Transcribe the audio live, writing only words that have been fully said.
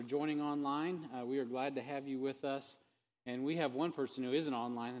Joining online. We are glad to have you with us. And we have one person who isn't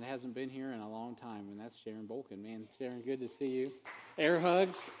online that hasn't been here in a long time, and that's Sharon Bolkin. Man, Sharon, good to see you. Air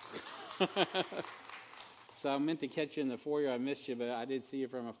hugs. So I meant to catch you in the foyer. I missed you, but I did see you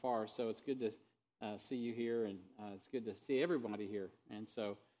from afar. So it's good to see you here, and it's good to see everybody here. And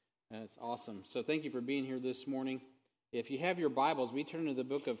so it's awesome. So thank you for being here this morning. If you have your Bibles, we turn to the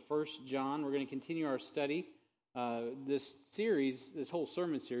book of 1 John. We're going to continue our study. This whole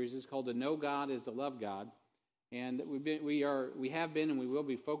sermon series is called "To Know God Is to Love God," and we have been, and we will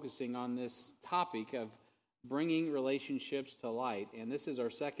be focusing on this topic of bringing relationships to light. And this is our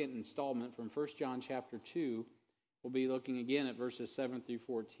second installment from 1 John chapter 2. We'll be looking again at verses 7 through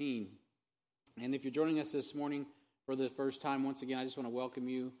 14. And if you're joining us this morning for the first time, once again, I just want to welcome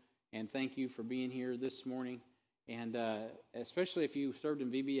you and thank you for being here this morning. And especially if you served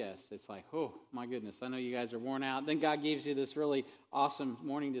in VBS, it's like, oh, my goodness, I know you guys are worn out. Then God gives you this really awesome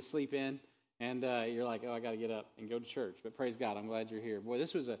morning to sleep in, and you're like, oh, I got to get up and go to church. But praise God, I'm glad you're here. Boy,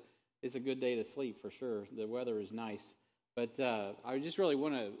 it's a good day to sleep for sure. The weather is nice. But I just really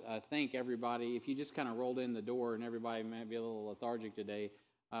want to thank everybody. If you just kind of rolled in the door and everybody might be a little lethargic today,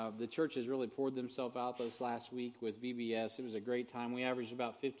 the church has really poured themselves out this last week with VBS. It was a great time. We averaged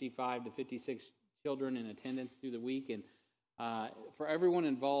about 55 to 56 children in attendance through the week, and for everyone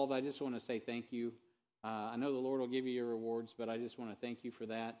involved, I just want to say thank you. I know the Lord will give you your rewards, but I just want to thank you for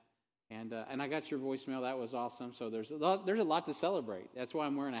that. And I got your voicemail. That was awesome. So there's a lot to celebrate. That's why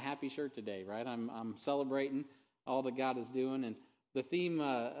I'm wearing a happy shirt today, right? I'm celebrating all that God is doing. And the theme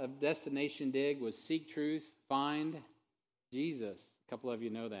of Destination Dig was Seek Truth, Find Jesus. A couple of you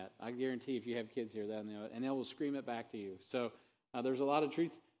know that. I guarantee if you have kids here, they'll know it, and they will scream it back to you. So there's a lot of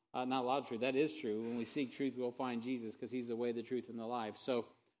truth. Not a lot of truth. That is true. When we seek truth, we'll find Jesus because He's the way, the truth, and the life. So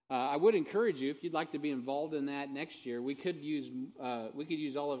I would encourage you, if you'd like to be involved in that next year, we could use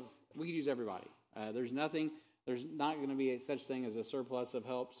everybody. There's not going to be such thing as a surplus of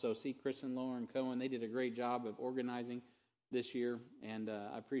help. So see Chris and Lauren Cohen. They did a great job of organizing this year, and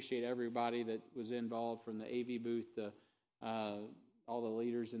I appreciate everybody that was involved, from the AV booth to all the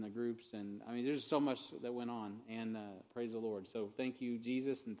leaders in the groups, and I mean, there's so much that went on, and praise the Lord. So thank you,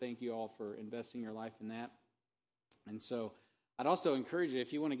 Jesus, and thank you all for investing your life in that. And so I'd also encourage you,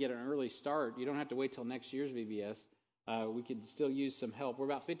 if you want to get an early start, you don't have to wait till next year's VBS. We could still use some help. We're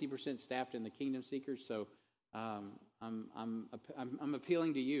about 50% staffed in the Kingdom Seekers, so I'm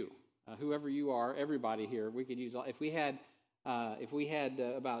appealing to you, whoever you are, everybody here. We could use if we had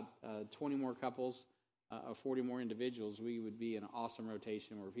about 20 more couples. 40 more individuals, we would be in an awesome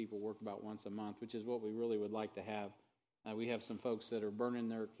rotation where people work about once a month, which is what we really would like to have. We have some folks that are burning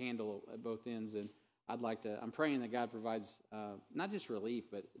their candle at both ends, and I'm praying that God provides not just relief,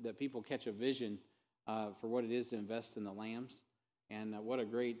 but that people catch a vision for what it is to invest in the lambs, and what a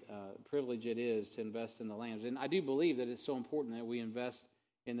great privilege it is to invest in the lambs. And I do believe that it's so important that we invest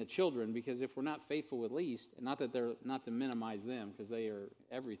in the children, because if we're not faithful with least, and not to minimize them, because they are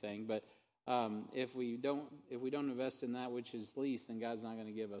everything, but if we don't invest in that which is least, then God's not going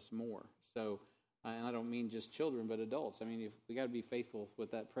to give us more. So, and I don't mean just children, but adults. I mean, we got to be faithful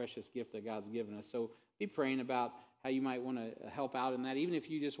with that precious gift that God's given us. So, be praying about how you might want to help out in that. Even if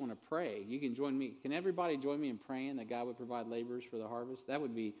you just want to pray, you can join me. Can everybody join me in praying that God would provide laborers for the harvest? That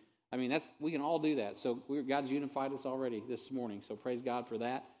would be. I mean, we can all do that. So, God's unified us already this morning. So, praise God for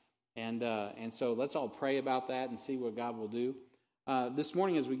that. And so let's all pray about that and see what God will do. This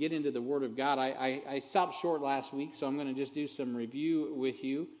morning, as we get into the Word of God, I stopped short last week, so I'm going to just do some review with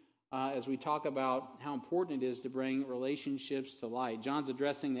you as we talk about how important it is to bring relationships to light. John's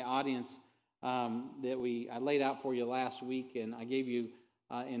addressing the audience that I laid out for you last week, and I gave you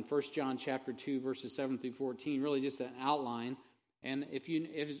in 1 John chapter 2, verses 7 through 14, really just an outline. And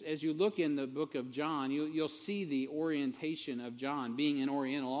as you look in the book of John, you'll see the orientation of John being an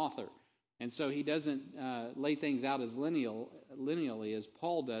Oriental author. And so he doesn't lay things out as lineally as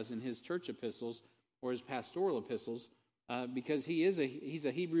Paul does in his church epistles or his pastoral epistles, because he's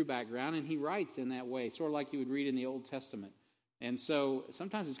a Hebrew background, and he writes in that way, sort of like you would read in the Old Testament. And so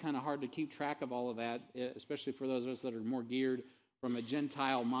sometimes it's kind of hard to keep track of all of that, especially for those of us that are more geared from a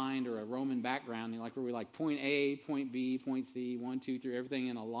Gentile mind or a Roman background, where we like point A, point B, point C, 1, 2, 3, everything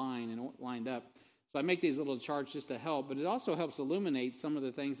in a line and lined up. So I make these little charts just to help, but it also helps illuminate some of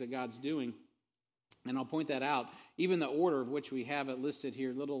the things that God's doing. And I'll point that out. Even the order of which we have it listed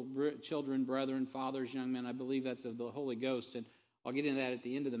here, little children, brethren, fathers, young men, I believe that's of the Holy Ghost. And I'll get into that at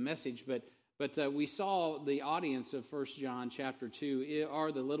the end of the message. But we saw the audience of 1 John chapter 2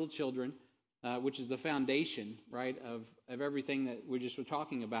 are the little children, which is the foundation, right, of everything that we just were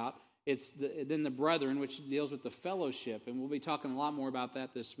talking about. then the brethren, which deals with the fellowship, and we'll be talking a lot more about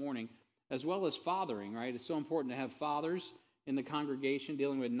that this morning, as well as fathering, right? It's so important to have fathers in the congregation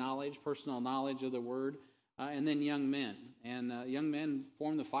dealing with knowledge, personal knowledge of the Word, and then young men. And young men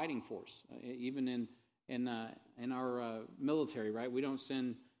form the fighting force, even in our military, right? You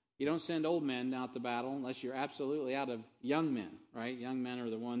don't send old men out to battle unless you're absolutely out of young men, right? Young men are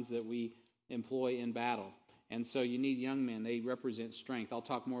the ones that we employ in battle. And so you need young men. They represent strength. I'll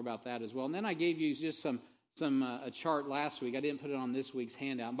talk more about that as well. And then I gave you just a chart last week. I didn't put it on this week's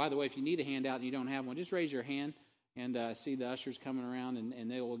handout. And by the way, if you need a handout and you don't have one, just raise your hand and see the ushers coming around,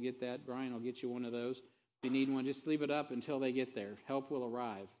 and they will get that. Brian will get you one of those. If you need one, just leave it up until they get there. Help will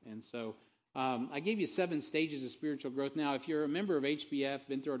arrive. And so I gave you 7 stages of spiritual growth. Now, if you're a member of HBF,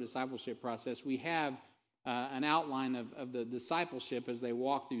 been through our discipleship process, we have an outline of the discipleship as they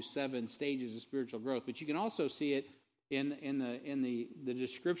walk through 7 stages of spiritual growth. But you can also see it in the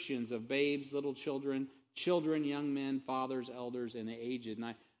descriptions of babes, little children, young men, fathers, elders, and the aged. And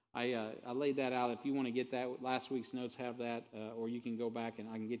I laid that out. If you want to get that, last week's notes have that, or you can go back and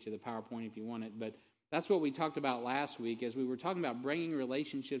I can get you the PowerPoint if you want it. But that's what we talked about last week as we were talking about bringing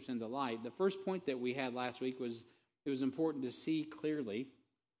relationships into light. The first point that we had last week was it was important to see clearly.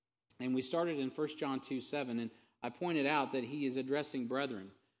 And we started in 1 John 2:7, and I pointed out that he is addressing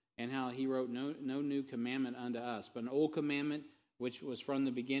brethren and how he wrote no new commandment unto us, but an old commandment which was from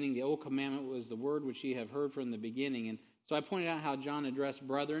the beginning. The old commandment was the word which ye have heard from the beginning. And so I pointed out how John addressed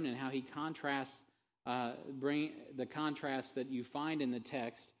brethren and how he contrasts, bring the contrast that you find in the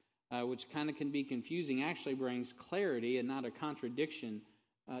text, which kind of can be confusing, actually brings clarity and not a contradiction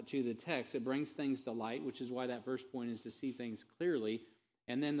to the text. It brings things to light, which is why that first point is to see things clearly.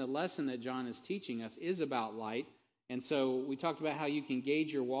 And then the lesson that John is teaching us is about light. And so we talked about how you can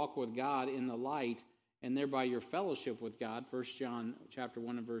gauge your walk with God in the light and thereby your fellowship with God, 1 John chapter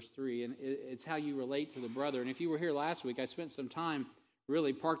 1 and verse 3. And it's how you relate to the brother. And if you were here last week, I spent some time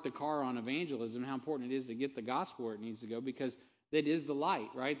really parked the car on evangelism, how important it is to get the gospel where it needs to go, because it is the light,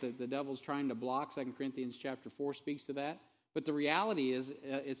 right? The devil's trying to block. 2 Corinthians chapter 4 speaks to that. But the reality is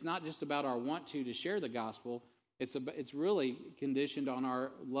it's not just about our want to share the gospel. It's really conditioned on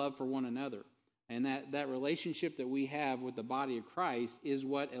our love for one another. And that relationship that we have with the body of Christ is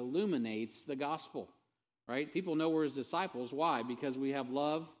what illuminates the gospel, right? People know we're his disciples. Why? Because we have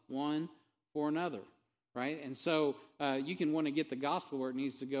love one for another, right? And so you can want to get the gospel where it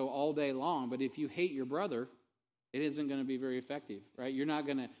needs to go all day long, but if you hate your brother, it isn't going to be very effective, right?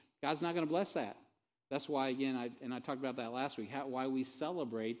 God's not going to bless that. That's why, again, I talked about that last week, why we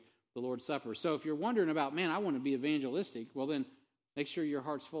celebrate the Lord's Supper. So if you're wondering about, man, I want to be evangelistic, well then make sure your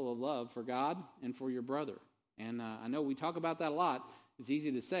heart's full of love for God and for your brother. And I know we talk about that a lot. It's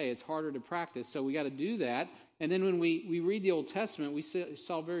easy to say. It's harder to practice. So we got to do that. And then when we read the Old Testament, we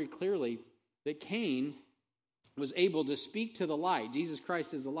saw very clearly that Cain was able to speak to the light. Jesus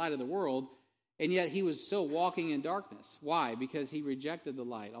Christ is the light of the world, and yet he was still walking in darkness. Why? Because he rejected the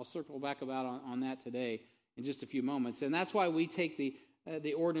light. I'll circle back about on that today in just a few moments. And that's why we take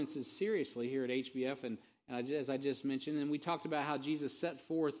the ordinances seriously here at HBF, and as I just mentioned, and we talked about how Jesus set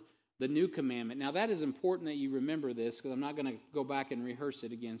forth the new commandment. Now that is important that you remember this, because I'm not going to go back and rehearse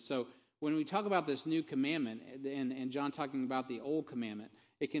it again. So when we talk about this new commandment, and John talking about the old commandment,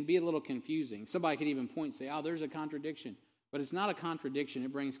 it can be a little confusing. Somebody could even point and say, oh, there's a contradiction. But it's not a contradiction.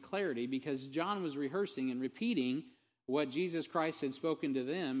 It brings clarity, because John was rehearsing and repeating what Jesus Christ had spoken to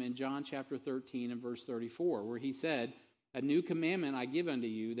them in John chapter 13 and verse 34, where he said, a new commandment I give unto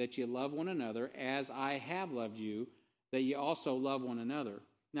you, that ye love one another as I have loved you, that ye also love one another.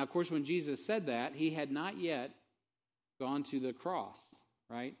 Now, of course, when Jesus said that, he had not yet gone to the cross,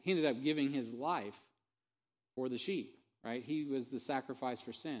 right? He ended up giving his life for the sheep, right? He was the sacrifice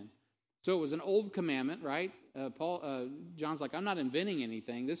for sin. So it was an old commandment, right? John's like, I'm not inventing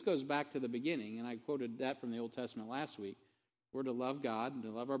anything. This goes back to the beginning, and I quoted that from the Old Testament last week. We're to love God and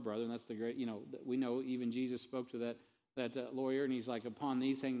to love our brother, and that's the great, we know even Jesus spoke to that lawyer, and he's like, upon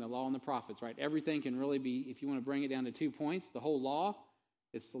these hang the law and the prophets, right? Everything can really be, if you want to bring it down to 2 points, the whole law,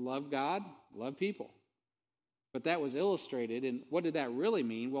 it's to love God, love people. But that was illustrated, and what did that really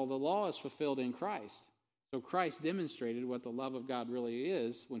mean? Well, the law is fulfilled in Christ. So Christ demonstrated what the love of God really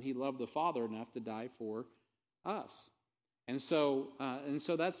is when he loved the Father enough to die for us. And so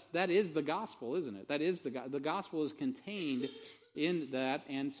that is the gospel, isn't it? That is the gospel is contained in that,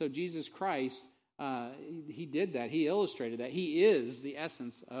 and so Jesus Christ, he did that. He illustrated that. He is the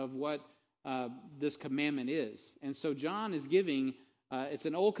essence of what this commandment is. And so John is giving, it's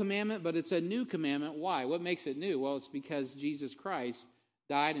an old commandment, but it's a new commandment. Why? What makes it new? Well, it's because Jesus Christ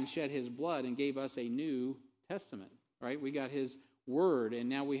died and shed his blood and gave us a new testament, right? We got his word, and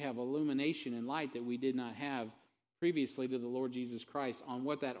now we have illumination and light that we did not have previously to the Lord Jesus Christ on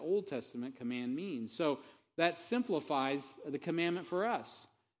what that Old Testament command means. So that simplifies the commandment for us.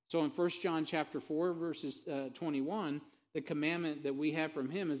 So in 1 John chapter 4, verses 21, the commandment that we have from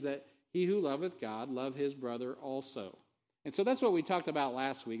him is that he who loveth God, love his brother also. And so that's what we talked about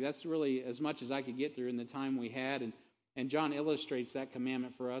last week. That's really as much as I could get through in the time we had. And John illustrates that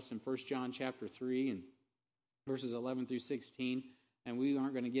commandment for us in 1 John chapter 3 and verses 11 through 16. And we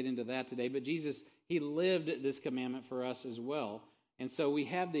aren't going to get into that today. But Jesus, he lived this commandment for us as well. And so we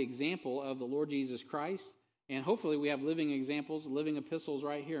have the example of the Lord Jesus Christ. And hopefully we have living examples, living epistles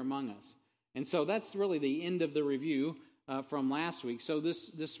right here among us. And so that's really the end of the review from last week. So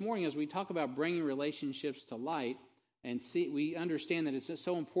this morning, as we talk about bringing relationships to light, and we understand that it's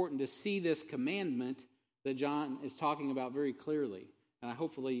so important to see this commandment that John is talking about very clearly. And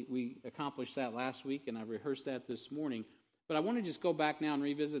hopefully we accomplished that last week, and I've rehearsed that this morning. But I want to just go back now and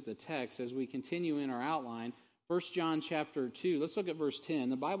revisit the text as we continue in our outline. 1 John chapter 2, let's look at verse 10.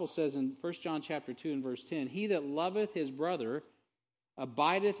 The Bible says in 1 John chapter 2 and verse 10, he that loveth his brother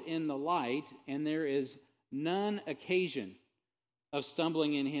abideth in the light, and there is none occasion of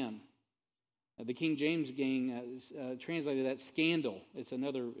stumbling in him. The King James gang translated that scandal. It's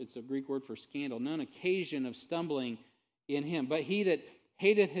a Greek word for scandal. None occasion of stumbling in him. But he that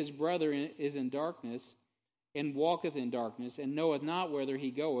hateth his brother is in darkness, and walketh in darkness, and knoweth not whither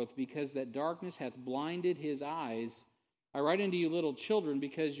he goeth, because that darkness hath blinded his eyes. I write unto you, little children,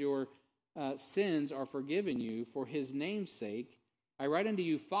 because your sins are forgiven you for his name's sake. I write unto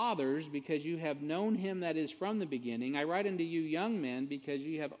you, fathers, because you have known him that is from the beginning. I write unto you, young men, because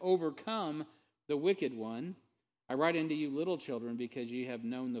you have overcome the wicked one. I write unto you, little children, because you have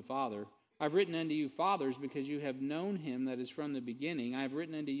known the Father. I've written unto you, fathers, because you have known him that is from the beginning. I have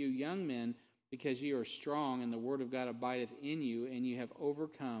written unto you, young men, because you are strong, and the word of God abideth in you, and you have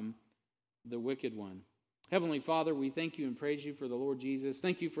overcome the wicked one. Heavenly Father, we thank you and praise you for the Lord Jesus.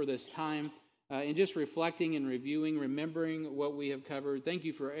 Thank you for this time in just reflecting and reviewing, remembering what we have covered. Thank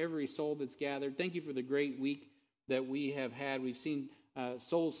you for every soul that's gathered. Thank you for the great week that we have had. We've seen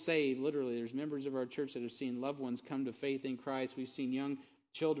souls saved, literally. There's members of our church that have seen loved ones come to faith in Christ. We've seen young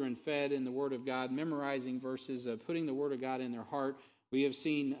children fed in the Word of God, memorizing verses, putting the Word of God in their heart. We have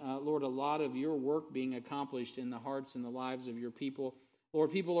seen, Lord, a lot of your work being accomplished in the hearts and the lives of your people.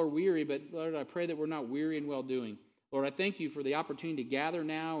 Lord, people are weary, but Lord, I pray that we're not weary in well-doing. Lord, I thank you for the opportunity to gather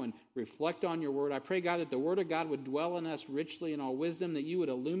now and reflect on your word. I pray, God, that the word of God would dwell in us richly in all wisdom, that you would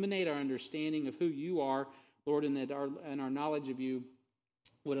illuminate our understanding of who you are, Lord, and that our knowledge of you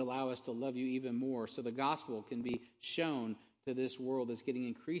would allow us to love you even more, so the gospel can be shown to this world that's getting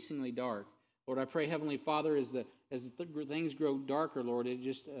increasingly dark. Lord, I pray, Heavenly Father, as things grow darker, Lord, it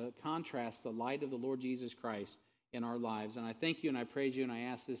just contrasts the light of the Lord Jesus Christ in our lives. And I thank you and I praise you and I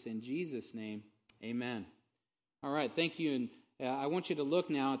ask this in Jesus' name. Amen. All right, thank you. And I want you to look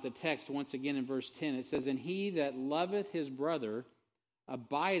now at the text once again in verse 10. It says, and he that loveth his brother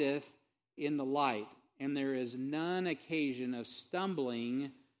abideth in the light, and there is none occasion of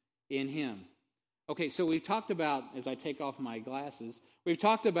stumbling in him. Okay, so we've talked about, as I take off my glasses, we've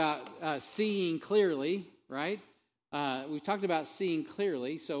talked about seeing clearly, right? We've talked about seeing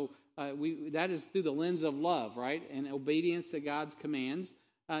clearly, so that is through the lens of love, right? And obedience to God's commands.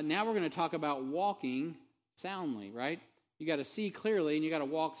 Now we're going to talk about walking soundly, right? You got to see clearly and you got to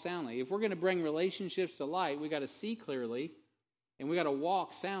walk soundly. If we're going to bring relationships to light, we got to see clearly and we got to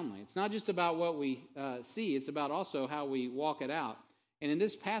walk soundly. It's not just about what we see, it's about also how we walk it out. And in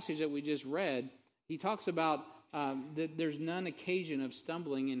this passage that we just read, he talks about that there's none occasion of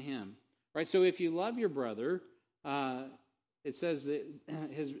stumbling in him, right? So if you love your brother, it says that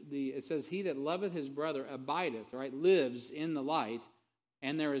it says he that loveth his brother abideth, right? Lives in the light,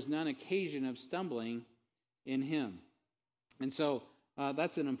 and there is none occasion of stumbling in him. And so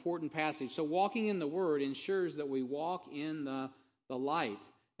that's an important passage. So walking in the Word ensures that we walk in the light.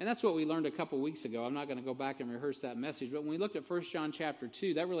 And that's what we learned a couple weeks ago. I'm not going to go back and rehearse that message. But when we looked at 1 John chapter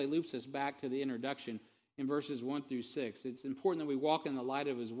 2, that really loops us back to the introduction in verses 1 through 6. It's important that we walk in the light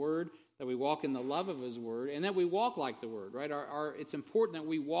of His Word, that we walk in the love of His Word, and that we walk like the Word, right? It's important that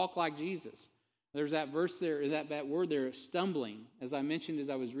we walk like Jesus. There's that verse there, that word there, stumbling. As I mentioned as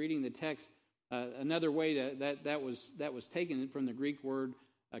I was reading the text, another way that was taken from the Greek word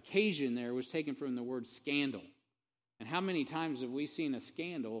occasion there was taken from the word scandal. And how many times have we seen a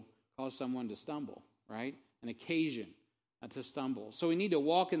scandal cause someone to stumble, right? An occasion to stumble. So we need to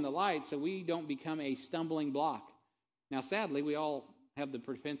walk in the light so we don't become a stumbling block. Now, sadly, we all have the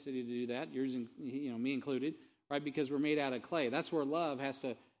propensity to do that, yours and me included, right? Because we're made out of clay. That's where love has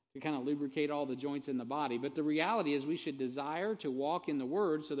to to kind of lubricate all the joints in the body. But the reality is we should desire to walk in the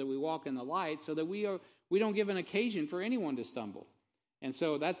Word so that we walk in the light, so that we don't give an occasion for anyone to stumble. And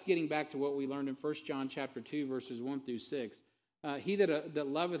so that's getting back to what we learned in 1 John chapter 2, verses 1 through 6. He that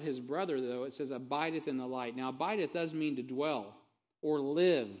loveth his brother, though, it says, abideth in the light. Now, abideth does mean to dwell or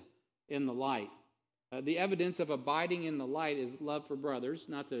live in the light. The evidence of abiding in the light is love for brothers,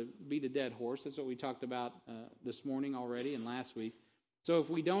 not to beat a dead horse. That's what we talked about this morning already and last week. So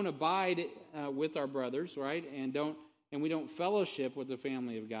if we don't abide with our brothers, right, and we don't fellowship with the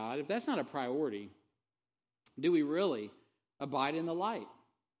family of God, if that's not a priority, do we really abide in the light?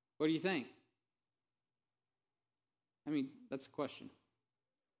 What do you think? I mean, that's a question.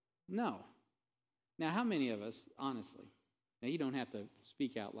 No. Now, how many of us, honestly, now you don't have to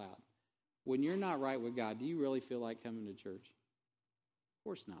speak out loud, when you're not right with God, do you really feel like coming to church? Of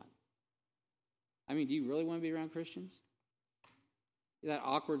course not. I mean, do you really want to be around Christians? That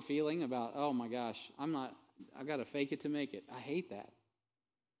awkward feeling about, oh my gosh, I've got to fake it to make it. I hate that.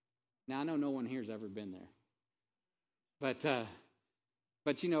 Now, I know no one here has ever been there.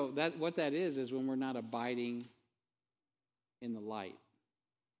 But you know, that what that is when we're not abiding in the light.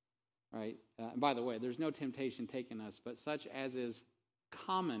 Right? And by the way, there's no temptation taken us, but such as is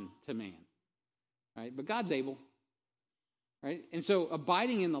common to man. Right? But God's able. Right? And so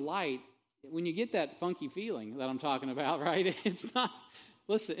abiding in the light, when you get that funky feeling that I'm talking about, right? It's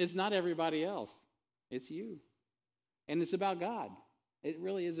not everybody else. It's you. And it's about God. It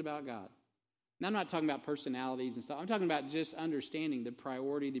really is about God. Now, I'm not talking about personalities and stuff. I'm talking about just understanding the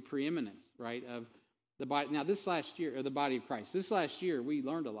priority, the preeminence, right, of the body. Now, this last year, or the body of Christ, this last year, we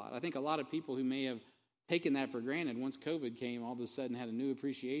learned a lot. I think a lot of people who may have taken that for granted, once COVID came, all of a sudden had a new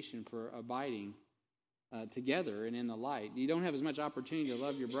appreciation for abiding together and in the light. You don't have as much opportunity to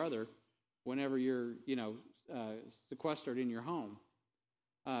love your brother whenever you're, sequestered in your home.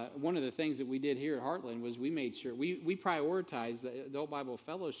 One of the things that we did here at Heartland was we made sure, we prioritized the adult Bible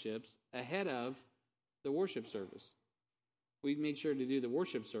fellowships ahead of the worship service. We made sure to do the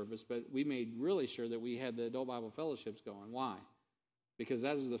worship service, but we made really sure that we had the adult Bible fellowships going. Why? Because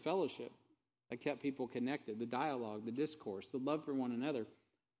that was the fellowship that kept people connected, the dialogue, the discourse, the love for one another.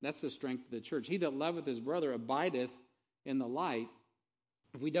 That's the strength of the church. He that loveth his brother abideth in the light.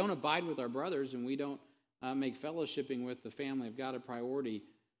 If we don't abide with our brothers and we don't make fellowshipping with the family of God a priority,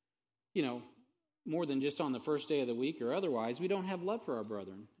 more than just on the first day of the week or otherwise, we don't have love for our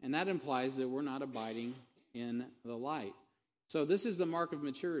brethren. And that implies that we're not abiding in the light. So this is the mark of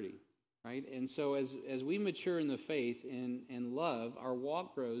maturity, right? And so as we mature in the faith and love, our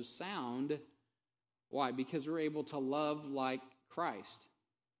walk grows sound. Why? Because we're able to love like Christ.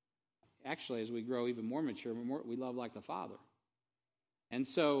 Actually, as we grow even more mature, we love like the Father. And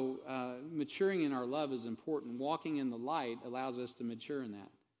so maturing in our love is important. Walking in the light allows us to mature in that.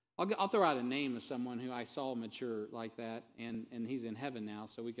 I'll throw out a name of someone who I saw mature like that, and he's in heaven now,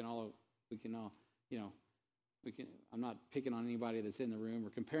 so we can all, I'm not picking on anybody that's in the room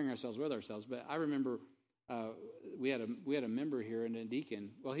or comparing ourselves with ourselves, but I remember we had a member here and a deacon.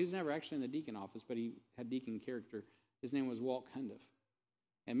 Well, he was never actually in the deacon office, but he had deacon character. His name was Walt Cundiff.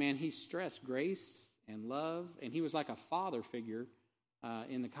 And man, he stressed grace and love, and he was like a father figure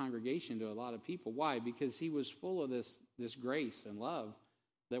in the congregation to a lot of people. Why? Because he was full of this grace and love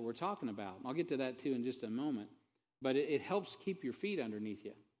that we're talking about. I'll get to that too in just a moment. But it helps keep your feet underneath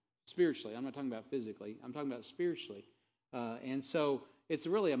you spiritually. I'm not talking about physically. I'm talking about spiritually. And so it's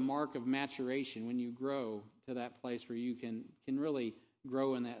really a mark of maturation when you grow to that place where you can really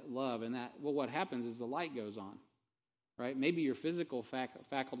grow in that love. And what happens is the light goes on, right? Maybe your physical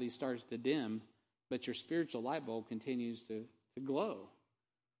faculty starts to dim, but your spiritual light bulb continues to glow.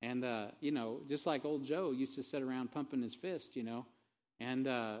 And, just like old Joe used to sit around pumping his fist, and,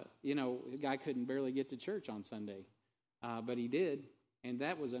 the guy couldn't barely get to church on Sunday, but he did, and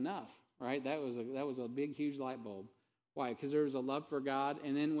that was enough, right? That was a big, huge light bulb. Why? Because there was a love for God,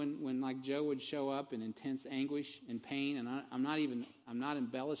 and then when like Joe would show up in intense anguish and pain, and I'm not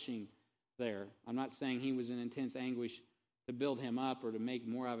embellishing there. I'm not saying he was in intense anguish to build him up or to make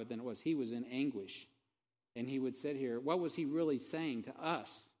more of it than it was. He was in anguish. And he would sit here. What was he really saying to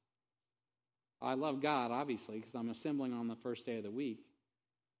us? I love God, obviously, because I'm assembling on the first day of the week.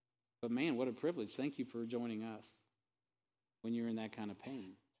 But man, what a privilege. Thank you for joining us when you're in that kind of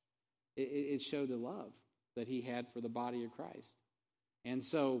pain. It showed the love that he had for the body of Christ. And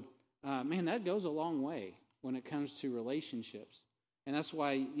so, that goes a long way when it comes to relationships. And that's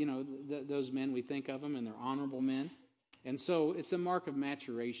why, those men, we think of them, and they're honorable men. And so it's a mark of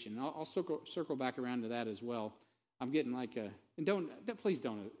maturation. I'll circle back around to that as well. I'm getting like a, and please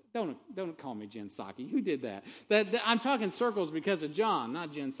don't call me Jen Psaki. Who did that? I'm talking circles because of John,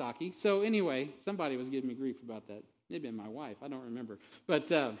 not Jen Psaki. So anyway, somebody was giving me grief about that. Maybe my wife, I don't remember.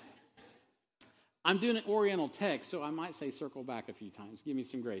 But I'm doing an Oriental text, so I might say circle back a few times. Give me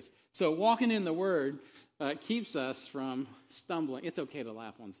some grace. So walking in the Word keeps us from stumbling. It's okay to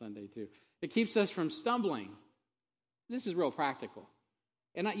laugh on Sunday too. It keeps us from stumbling. This is real practical.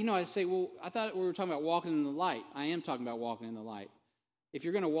 And I say, well, I thought we were talking about walking in the light. I am talking about walking in the light. If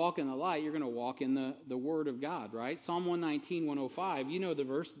you're going to walk in the light, you're going to walk in the Word of God, right? Psalm 119, 105, you know the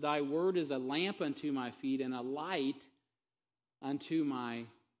verse, thy word is a lamp unto my feet and a light unto my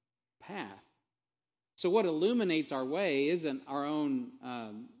path. So what illuminates our way isn't our own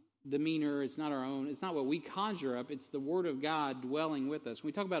demeanor. It's not our own. It's not what we conjure up. It's the Word of God dwelling with us. When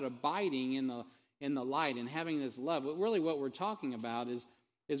we talk about abiding in the light and having this love, really what we're talking about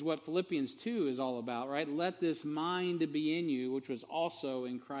is what Philippians 2 is all about, right? Let this mind be in you, which was also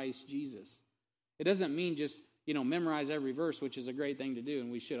in Christ Jesus. It doesn't mean just, memorize every verse, which is a great thing to do, and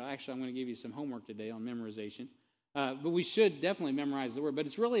we should. Actually, I'm going to give you some homework today on memorization. But we should definitely memorize the Word. But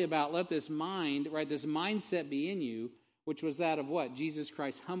it's really about let this mind, right, this mindset be in you, which was that of what? Jesus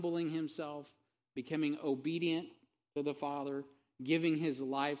Christ humbling himself, becoming obedient to the Father, giving his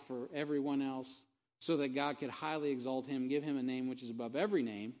life for everyone else, so that God could highly exalt him, give him a name which is above every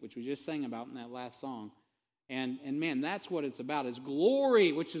name, which we just sang about in that last song. And man, that's what it's about. It's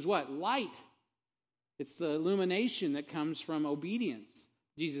glory, which is what? Light. It's the illumination that comes from obedience.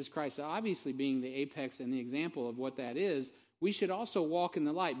 Jesus Christ obviously being the apex and the example of what that is. We should also walk in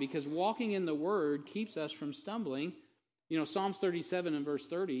the light, because walking in the Word keeps us from stumbling. Psalms 37 and verse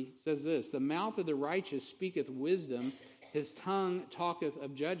 30 says this, the mouth of the righteous speaketh wisdom, his tongue talketh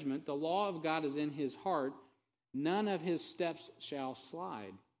of judgment. The law of God is in his heart. None of his steps shall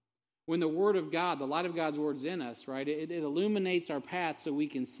slide. When the Word of God, the light of God's Word is in us, right, it illuminates our path so we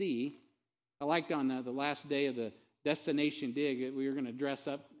can see. I liked on the last day of the Destination Dig, we were going to dress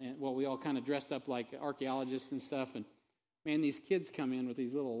up, we all kind of dressed up like archaeologists and stuff. And man, these kids come in with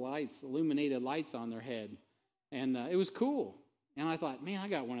these little lights, illuminated lights on their head. And it was cool. And I thought, man, I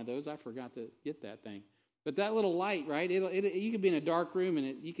got one of those. I forgot to get that thing. But that little light, right, you could be in a dark room,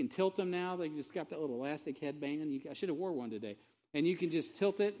 and you can tilt them now. They just got that little elastic headband. I should have wore one today. And you can just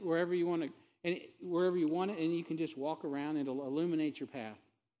tilt it wherever you want it, and you can just walk around. It'll illuminate your path.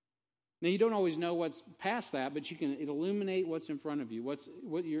 Now, you don't always know what's past that, but it illuminate what's in front of you,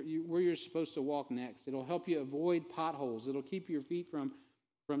 where you're supposed to walk next. It'll help you avoid potholes. It'll keep your feet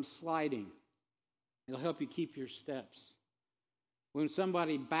from sliding. It'll help you keep your steps. When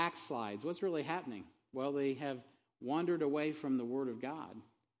somebody backslides, what's really happening? Well, they have wandered away from the Word of God.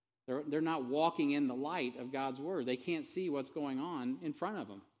 They're not walking in the light of God's Word. They can't see what's going on in front of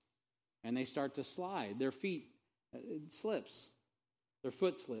them. And they start to slide. Their feet slips. Their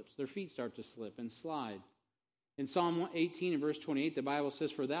foot slips. Their feet start to slip and slide. In Psalm 18 and verse 28, the Bible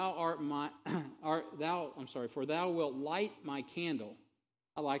says, For thou wilt light my candle.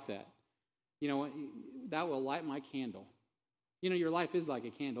 I like that. Thou wilt light my candle. Your life is like a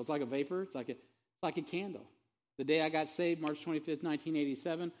candle. It's like a vapor. It's like a candle. The day I got saved, March 25th,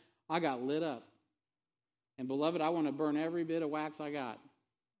 1987, I got lit up. And beloved, I want to burn every bit of wax I got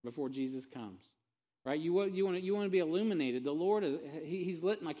before Jesus comes. Right? You want to be illuminated. The Lord, He's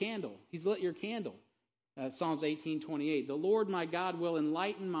lit my candle. He's lit your candle. Psalms 18:28. The Lord my God will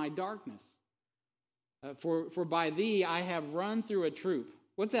enlighten my darkness. For by thee I have run through a troop.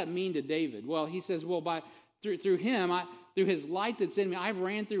 What's that mean to David? Well, he says, through him, through his light that's in me, I've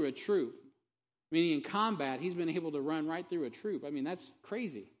ran through a troop. Meaning in combat, he's been able to run right through a troop. I mean, that's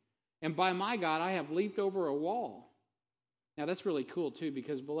crazy. And by my God, I have leaped over a wall. Now, that's really cool, too,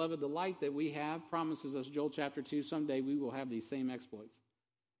 because, beloved, the light that we have promises us, Joel chapter 2, someday we will have these same exploits.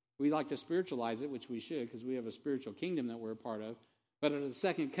 We like to spiritualize it, which we should, because we have a spiritual kingdom that we're a part of. But at the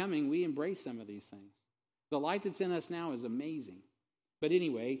second coming, we embrace some of these things. The light that's in us now is amazing. But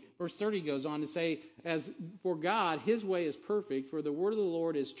anyway, verse 30 goes on to say, As for God, his way is perfect, for the word of the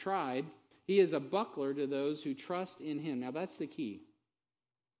Lord is tried. He is a buckler to those who trust in him. Now, that's the key.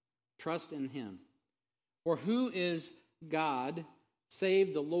 Trust in him. For who is God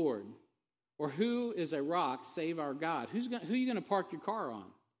save the Lord? Or who is a rock save our God? Who are you going to park your car on?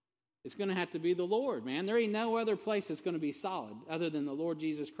 It's going to have to be the Lord, man. There ain't no other place that's going to be solid other than the Lord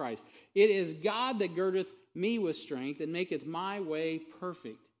Jesus Christ. It is God that girdeth me with strength and maketh my way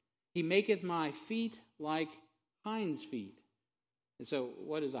perfect. He maketh my feet like hinds' feet. And so,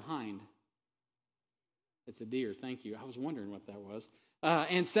 what is a hind? It's a deer. Thank you. I was wondering what that was.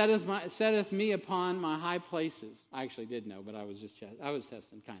 And setteth me upon my high places. I actually did know, but I was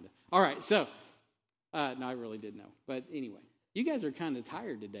testing, kind of. All right, so No, I really did know. But anyway, you guys are kind of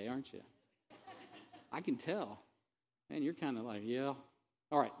tired today, aren't you? I can tell. Man, you're kind of like, yeah.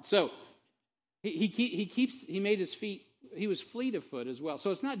 All right, so he made his feet, he was fleet of foot as well.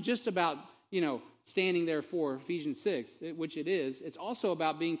 So it's not just about, standing there for Ephesians 6, which it is. It's also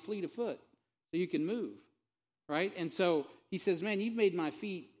about being fleet of foot so you can move, right? And so he says, man, you've made my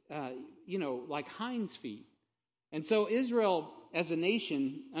feet, like hinds feet. And so Israel, as a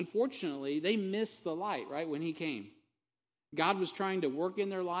nation, unfortunately, they missed the light, right, when he came. God was trying to work in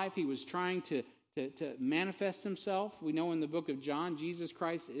their life. He was trying to manifest himself. We know in the book of John, Jesus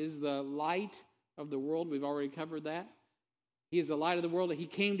Christ is the light of the world. We've already covered that. He is the light of the world. He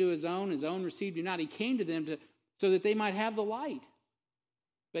came to his own received him not. He came to them so that they might have the light.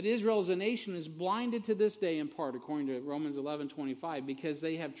 But Israel as a nation is blinded to this day in part, according to Romans 11:25, because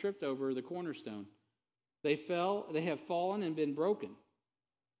they have tripped over the cornerstone. They have fallen and been broken.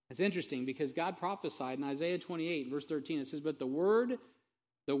 It's interesting because God prophesied in Isaiah 28, verse 13, it says, but the word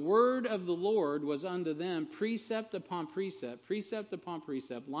of the Lord was unto them precept upon precept, precept upon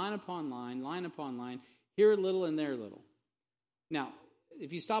precept, line upon line upon line, here a little and there a little. Now,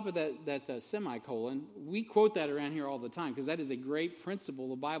 if you stop at that semicolon, we quote that around here all the time because that is a great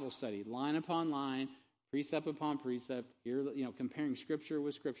principle of Bible study. Line upon line, precept upon precept, here, comparing Scripture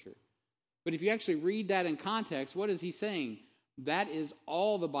with Scripture. But if you actually read that in context, what is he saying? That is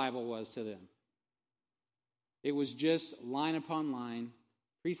all the Bible was to them. It was just line upon line,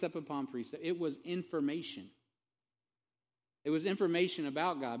 precept upon precept. It was information. It was information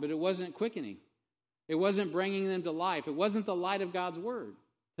about God, but it wasn't quickening. It wasn't bringing them to life. It wasn't the light of God's word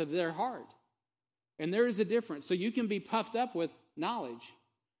to their heart. And there is a difference. So you can be puffed up with knowledge.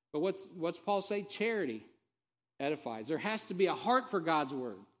 But what's Paul say? Charity edifies. There has to be a heart for God's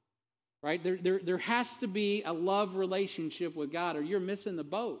word. Right? There has to be a love relationship with God or you're missing the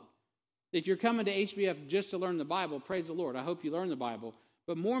boat. If you're coming to HBF just to learn the Bible, praise the Lord. I hope you learn the Bible.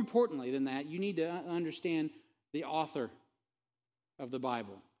 But more importantly than that, you need to understand the author of the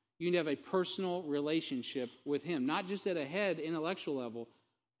Bible. You need to have a personal relationship with him, not just at a head intellectual level,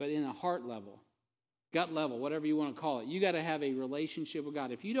 but in a heart level, gut level, whatever you want to call it. You got to have a relationship with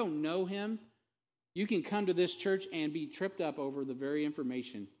God. If you don't know him, you can come to this church and be tripped up over the very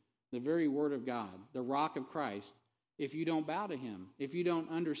information, the very word of God, the rock of Christ, if you don't bow to him, if you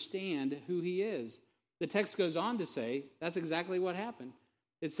don't understand who he is. The text goes on to say that's exactly what happened.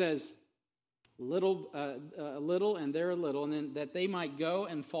 It says, a little and there a little, and then that they might go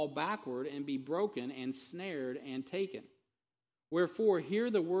and fall backward and be broken and snared and taken. Wherefore, hear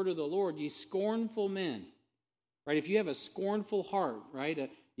the word of the Lord, ye scornful men. Right? If you have a scornful heart,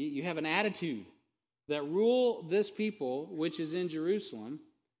 right, you have an attitude that rule this people which is in Jerusalem,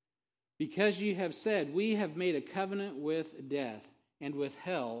 because you have said, we have made a covenant with death, and with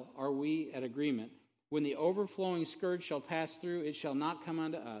hell are we at agreement. When the overflowing scourge shall pass through, it shall not come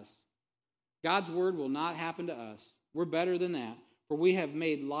unto us. God's word will not happen to us. We're better than that. For we have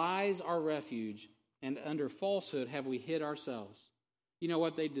made lies our refuge, and under falsehood have we hid ourselves. You know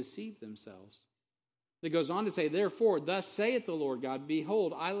what? They deceived themselves. It goes on to say, therefore, thus saith the Lord God,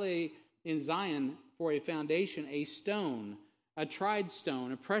 behold, I lay in Zion for a foundation, a stone, a tried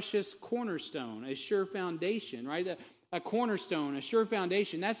stone, a precious cornerstone, a sure foundation, right? A cornerstone, a sure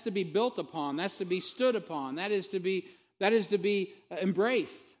foundation. That's to be built upon. That's to be stood upon. That is to be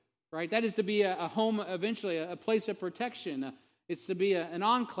embraced, right? That is to be a home eventually, a place of protection. It's to be an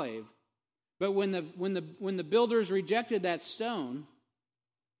enclave. But when the builders rejected that stone,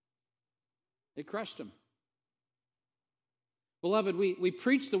 it crushed them. Beloved, we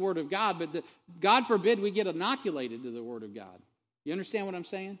preach the Word of God, but God forbid we get inoculated to the Word of God. You understand what I'm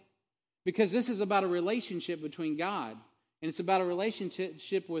saying? Because this is about a relationship between God, and it's about a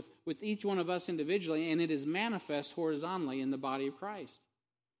relationship with each one of us individually, and it is manifest horizontally in the body of Christ.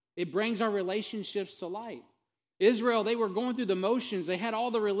 It brings our relationships to light. Israel, they were going through the motions. They had all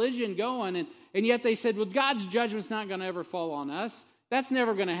the religion going, and yet they said, well, God's judgment's not going to ever fall on us. That's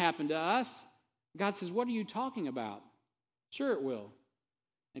never going to happen to us. God says, what are you talking about? Sure it will.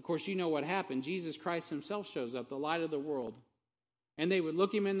 And of course, you know what happened. Jesus Christ himself shows up, the light of the world. And they would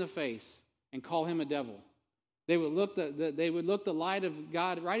look him in the face and call him a devil. They would look the light of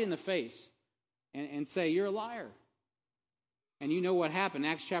God right in the face and say, you're a liar. And you know what happened.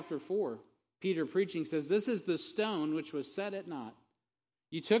 Acts chapter 4, Peter preaching says, this is the stone which was set at naught.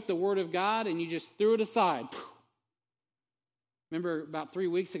 You took the word of God and you just threw it aside. Remember about 3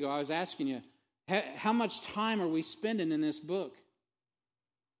 weeks ago, I was asking you, how much time are we spending in this book?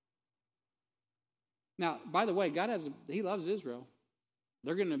 Now, by the way, God He loves Israel.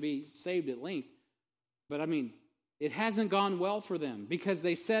 They're going to be saved at length. But I mean, it hasn't gone well for them because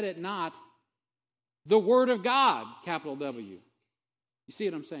they set it not The Word of God, capital W. You see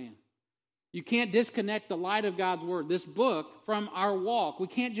what I'm saying? You can't disconnect the light of God's Word, this book, from our walk. We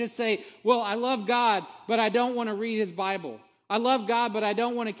can't just say, well, I love God, but I don't want to read His Bible. I love God, but I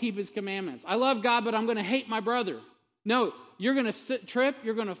don't want to keep His commandments. I love God, but I'm going to hate my brother. No, you're going to trip,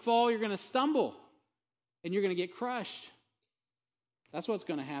 you're going to fall, you're going to stumble, and you're going to get crushed. That's what's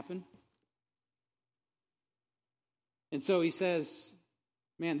going to happen. And so he says,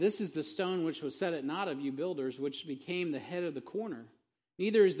 man, this is the stone which was set at naught of you builders, which became the head of the corner.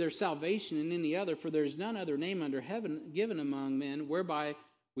 Neither is there salvation in any other, for there is none other name under heaven given among men whereby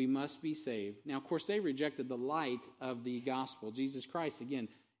we must be saved. Now, of course, they rejected the light of the gospel. Jesus Christ, again,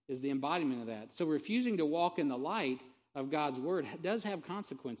 is the embodiment of that. So refusing to walk in the light of God's word does have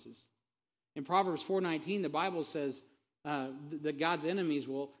consequences. In Proverbs 4:19, the Bible says that God's enemies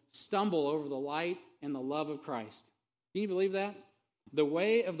will stumble over the light and the love of Christ. Can you believe that? The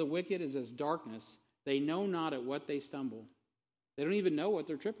way of the wicked is as darkness. They know not at what they stumble. They don't even know what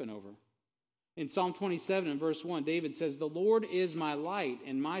they're tripping over. In Psalm 27 and verse 1, David says, the Lord is my light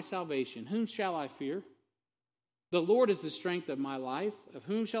and my salvation. Whom shall I fear? The Lord is the strength of my life. Of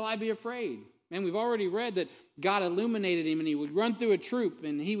whom shall I be afraid? And we've already read that God illuminated him and he would run through a troop,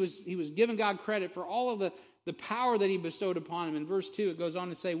 and he was giving God credit for all of the power that he bestowed upon him. In verse 2, it goes on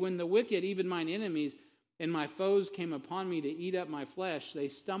to say, when the wicked, even mine enemies, and my foes came upon me to eat up my flesh, they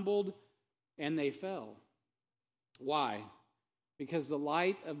stumbled and they fell. Why? Because the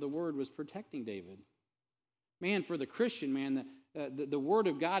light of the word was protecting David. Man, for the Christian, man, the word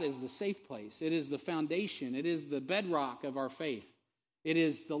of God is the safe place. It is the foundation. It is the bedrock of our faith. It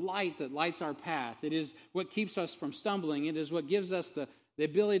is the light that lights our path. It is what keeps us from stumbling. It is what gives us the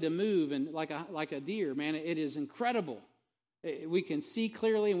ability to move and like a deer. Man, it is incredible. We can see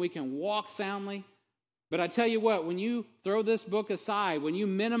clearly and we can walk soundly. But I tell you what, when you throw this book aside, when you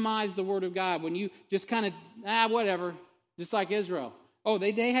minimize the word of God, when you just kind of, whatever, just like Israel. Oh,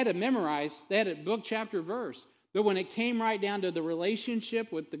 they had to memorize. They had a book, chapter, verse. But when it came right down to the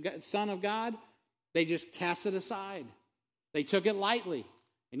relationship with the Son of God, they just cast it aside. They took it lightly.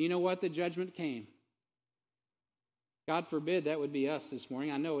 And you know what? The judgment came. God forbid that would be us this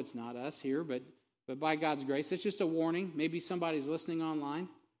morning. I know it's not us here, but by God's grace, it's just a warning. Maybe somebody's listening online.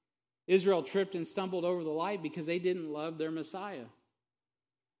 Israel tripped and stumbled over the light because they didn't love their Messiah.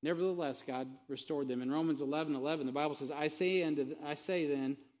 Nevertheless, God restored them. In Romans 11:11, the Bible says, I say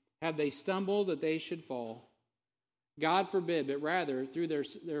then, have they stumbled that they should fall? God forbid, but rather through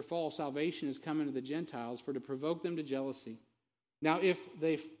their fall, salvation has come into the Gentiles for to provoke them to jealousy. Now, if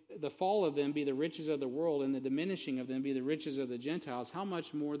the fall of them be the riches of the world and the diminishing of them be the riches of the Gentiles, how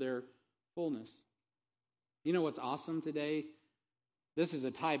much more their fullness? You know what's awesome today? This is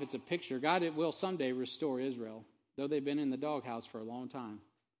a type, it's a picture. God will someday restore Israel, though they've been in the doghouse for a long time.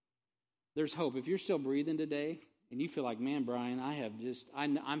 There's hope. If you're still breathing today and you feel like, man, Brian,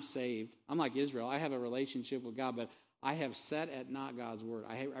 I'm saved. I'm like Israel. I have a relationship with God, but I have set at naught God's word.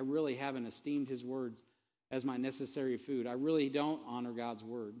 I really haven't esteemed his words as my necessary food. I really don't honor God's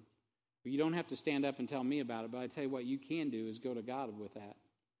word. But you don't have to stand up and tell me about it, but I tell you what you can do is go to God with that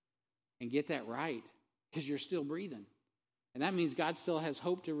and get that right, because you're still breathing. And that means God still has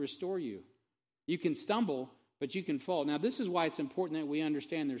hope to restore you. You can stumble, but you can fall. Now, this is why it's important that we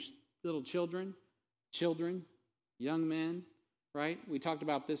understand there's little children, young men, right? We talked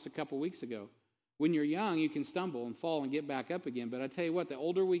about this a couple weeks ago. When you're young, you can stumble and fall and get back up again. But I tell you what, the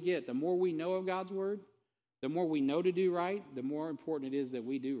older we get, the more we know of God's word, the more we know to do right, the more important it is that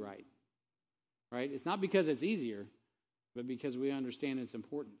we do right. Right? It's not because it's easier, but because we understand its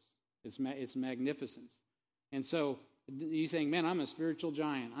importance, its magnificence. And so you think, man, I'm a spiritual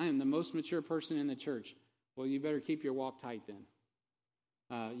giant. I am the most mature person in the church. Well, you better keep your walk tight then.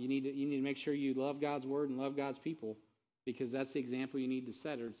 You need to make sure you love God's word and love God's people, because that's the example you need to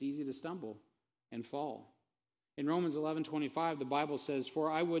set, or it's easy to stumble and fall. In Romans 11:25, the Bible says, for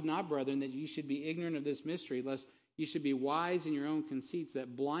I would not, brethren, that you should be ignorant of this mystery, lest you should be wise in your own conceits,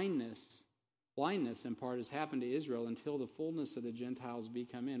 that blindness in part has happened to Israel until the fullness of the Gentiles be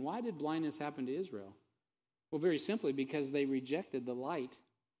come in. Why did blindness happen to Israel? Well, very simply, because they rejected the light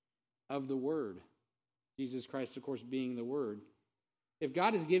of the word. Jesus Christ, of course, being the word. If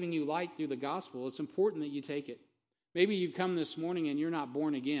God is giving you light through the gospel, it's important that you take it. Maybe you've come this morning and you're not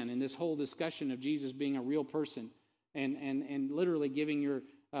born again, and this whole discussion of Jesus being a real person and literally giving your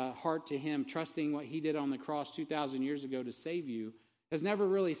heart to him, trusting what he did on the cross 2,000 years ago to save you, has never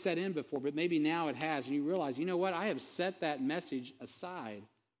really set in before, but maybe now it has, and you realize, you know what, I have set that message aside,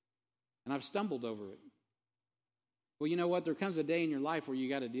 and I've stumbled over it. Well, you know what, there comes a day in your life where you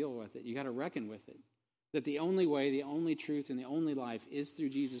got to deal with it. You got to reckon with it. That the only way, the only truth, and the only life is through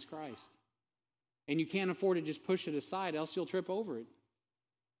Jesus Christ. And you can't afford to just push it aside, else you'll trip over it.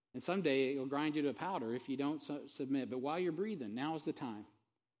 And someday it'll grind you to powder if you don't submit. But while you're breathing, now is the time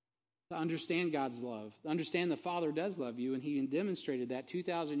to understand God's love, to understand the Father does love you, and he demonstrated that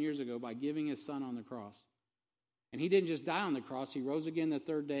 2,000 years ago by giving his Son on the cross. And he didn't just die on the cross. He rose again the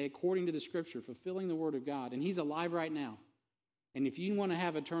third day according to the Scripture, fulfilling the Word of God. And he's alive right now. And if you want to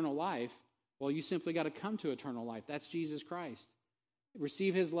have eternal life, well, you simply got to come to eternal life. That's Jesus Christ.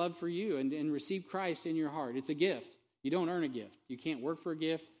 Receive his love for you and receive Christ in your heart. It's a gift. You don't earn a gift. You can't work for a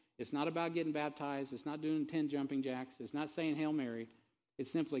gift. It's not about getting baptized. It's not doing 10 jumping jacks. It's not saying Hail Mary.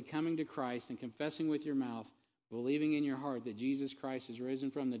 It's simply coming to Christ and confessing with your mouth, believing in your heart that Jesus Christ is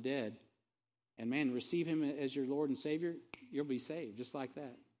risen from the dead. And man, receive him as your Lord and Savior. You'll be saved just like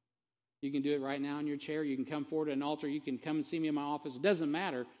that. You can do it right now in your chair. You can come forward to an altar. You can come and see me in my office. It doesn't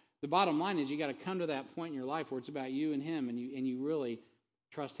matter. The bottom line is you got to come to that point in your life where it's about you and him, and you really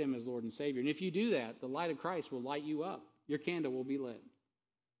trust him as Lord and Savior. And if you do that, the light of Christ will light you up. Your candle will be lit.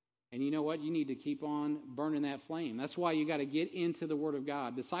 And you know what? You need to keep on burning that flame. That's why you got to get into the Word of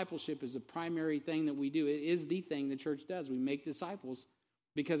God. Discipleship is the primary thing that we do. It is the thing the church does. We make disciples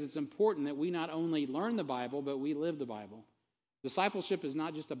because it's important that we not only learn the Bible, but we live the Bible. Discipleship is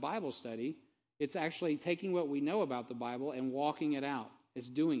not just a Bible study. It's actually taking what we know about the Bible and walking it out. It's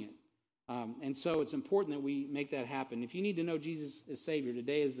doing it. And so it's important that we make that happen. If you need to know Jesus as Savior,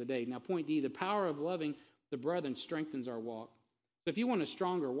 today is the day. Now, point D, the power of loving the brethren strengthens our walk. So if you want a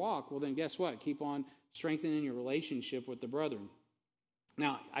stronger walk, well, then guess what? Keep on strengthening your relationship with the brethren.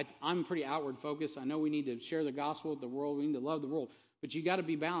 Now, I'm pretty outward focused. I know we need to share the gospel with the world. We need to love the world. But you got to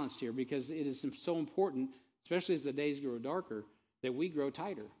be balanced here because it is so important, especially as the days grow darker, that we grow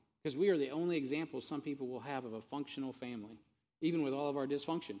tighter. Because we are the only example some people will have of a functional family, even with all of our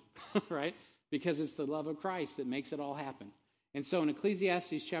dysfunction, right? Because it's the love of Christ that makes it all happen. And so in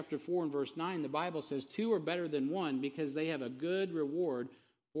Ecclesiastes chapter 4 and verse 9, the Bible says, 2 are better than 1 because they have a good reward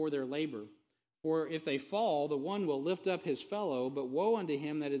for their labor. For if they fall, the one will lift up his fellow, but woe unto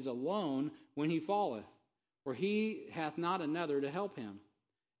him that is alone when he falleth, for he hath not another to help him.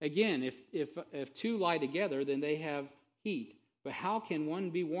 Again, if 2 lie together, then they have heat. But how can one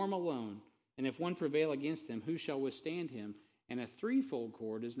be warm alone? And if one prevail against him, who shall withstand him? And a threefold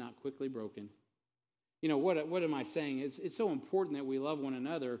cord is not quickly broken. You know, what am I saying? It's so important that we love one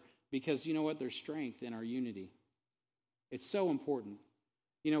another because, you know what, there's strength in our unity. It's so important.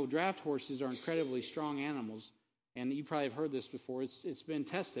 You know, draft horses are incredibly strong animals, and you probably have heard this before. It's been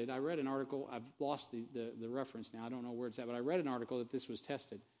tested. I read an article. I've lost the reference now. I don't know where it's at, but I read an article that this was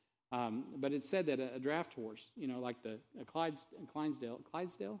tested. But it said that a draft horse, you know, like the Clydesdale,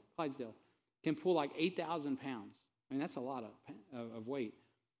 can pull like 8,000 pounds. I mean, that's a lot of weight.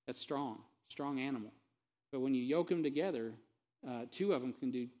 That's strong animal. But when you yoke them together, 2 of them can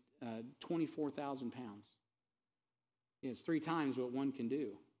do 24,000 pounds. It's 3 times what one can do.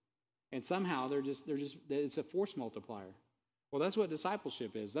 And somehow it's a force multiplier. Well, that's what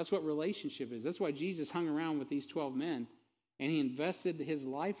discipleship is. That's what relationship is. That's why Jesus hung around with these 12 men, and he invested his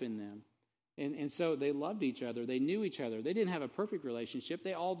life in them. And so they loved each other. They knew each other. They didn't have a perfect relationship.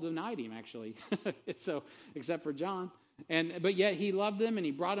 They all denied him, actually. So, except for John. But yet he loved them, and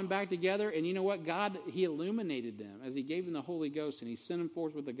he brought them back together. And you know what? God, he illuminated them as he gave them the Holy Ghost, and he sent them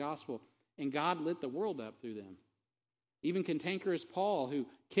forth with the gospel. And God lit the world up through them. Even cantankerous Paul, who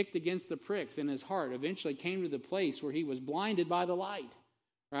kicked against the pricks in his heart, eventually came to the place where he was blinded by the light,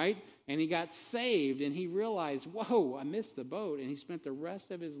 right? And he got saved, and he realized, whoa, I missed the boat. And he spent the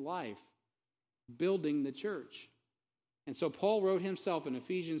rest of his life building the church. And so Paul wrote himself in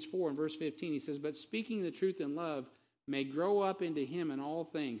Ephesians 4 and verse 15, he says, but speaking the truth in love may grow up into him in all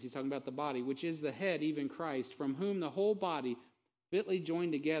things. He's talking about the body, which is the head, even Christ, from whom the whole body fitly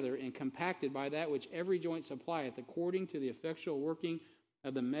joined together and compacted by that which every joint supplieth, according to the effectual working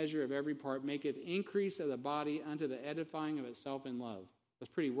of the measure of every part, maketh increase of the body unto the edifying of itself in love.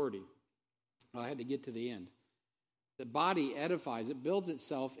 That's pretty wordy. Well, I had to get to the end. The body edifies. It builds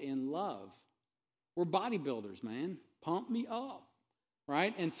itself in love. We're bodybuilders, man. Pump me up,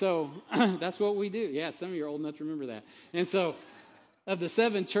 right? And so that's what we do. Yeah, some of you are old enough to remember that. And so of the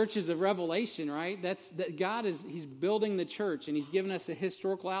 7 churches of Revelation, right, that God he's building the church, and he's given us a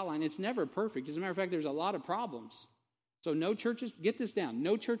historical outline. It's never perfect. As a matter of fact, there's a lot of problems. So no church is, get this down,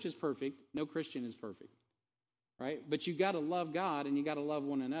 no church is perfect, no Christian is perfect, right? But you got to love God, and you got to love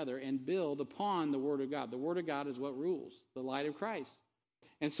one another and build upon the Word of God. The Word of God is what rules, the light of Christ.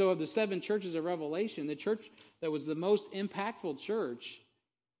 And so of the 7 churches of Revelation, the church that was the most impactful church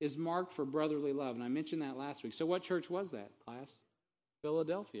is marked for brotherly love. And I mentioned that last week. So what church was that, class?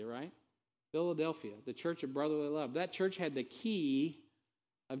 Philadelphia, right? Philadelphia, the church of brotherly love. That church had the key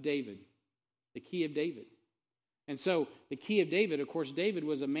of David. the key of David. And so the key of David, of course, David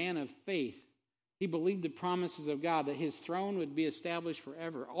was a man of faith. He believed the promises of God, that his throne would be established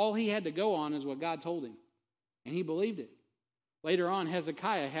forever. All he had to go on is what God told him, and he believed it. Later on,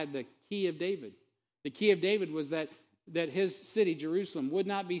 Hezekiah had the key of David. The key of David was that his city, Jerusalem, would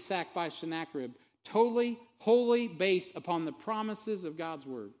not be sacked by Sennacherib, totally, wholly based upon the promises of God's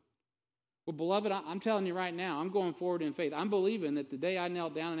word. Well, beloved, I'm telling you right now, I'm going forward in faith. I'm believing that the day I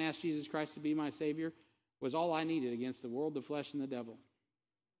knelt down and asked Jesus Christ to be my Savior was all I needed against the world, the flesh, and the devil.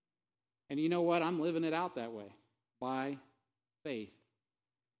 And you know what? I'm living it out that way, by faith.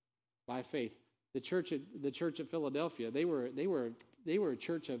 By faith. The church at Philadelphia, they were a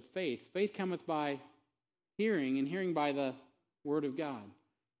church of faith. Faith cometh by hearing, and hearing by the word of God.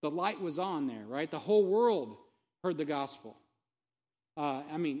 The light was on there, right? The whole world heard the gospel.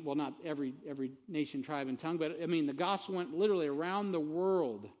 Not every nation, tribe, and tongue, but the gospel went literally around the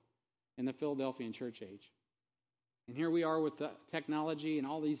world in the Philadelphian church age. And here we are with the technology and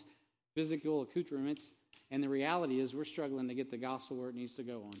all these physical accoutrements, and the reality is we're struggling to get the gospel where it needs to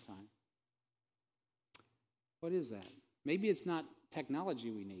go on time. What is that? Maybe it's not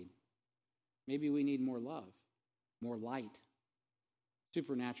technology we need. Maybe we need more love, more light,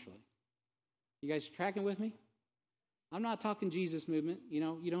 supernaturally. You guys tracking with me? I'm not talking Jesus movement. You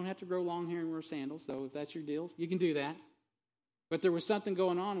don't have to grow long hair and wear sandals, so if that's your deal, you can do that. But there was something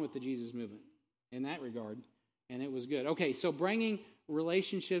going on with the Jesus movement in that regard, and it was good. Okay, so bringing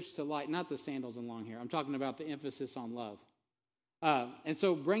relationships to light, not the sandals and long hair. I'm talking about the emphasis on love. And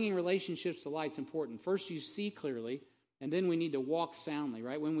so bringing relationships to light is important. First, you see clearly, and then we need to walk soundly,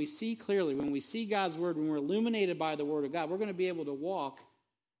 right? When we see clearly, when we see God's word, when we're illuminated by the word of God, we're going to be able to walk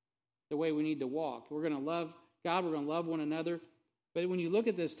the way we need to walk. We're going to love God, we're going to love one another. But when you look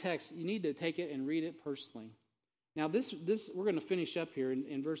at this text, you need to take it and read it personally. Now, this we're going to finish up here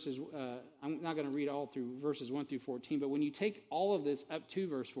in verses, I'm not going to read all through verses 1 through 14, but when you take all of this up to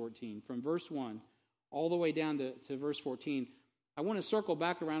verse 14, from verse 1 all the way down to verse 14, I want to circle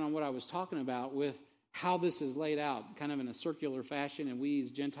back around on what I was talking about with how this is laid out, kind of in a circular fashion, and we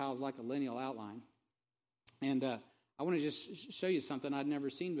as Gentiles like a lineal outline. And I want to just show you something I'd never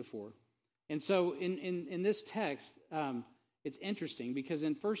seen before. And so in this text, it's interesting because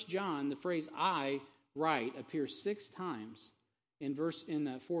in 1 John, the phrase I write appears 6 times in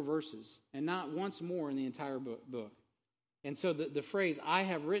 4 verses, and not once more in the entire book. And so the phrase I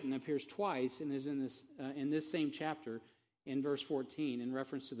have written appears twice and is in this same chapter in verse 14 in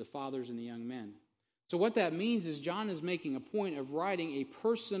reference to the fathers and the young men. So what that means is John is making a point of writing a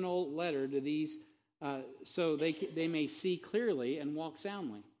personal letter to these so they may see clearly and walk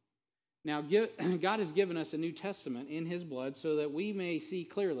soundly. Now, God has given us a New Testament in his blood so that we may see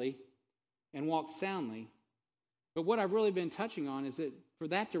clearly and walk soundly. But what I've really been touching on is that for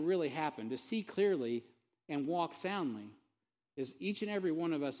that to really happen, to see clearly and walk soundly, is each and every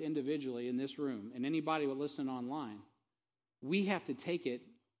one of us individually in this room, and anybody who will listen online, we have to take it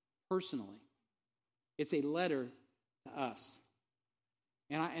personally. It's a letter to us.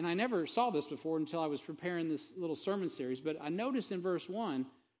 And I never saw this before until I was preparing this little sermon series, but I noticed in verse 1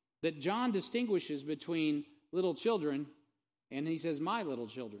 that John distinguishes between little children, and he says, my little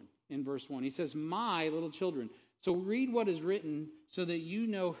children, in verse 1. He says, my little children. So read what is written so that you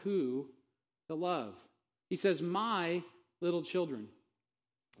know who to love. He says, my little children.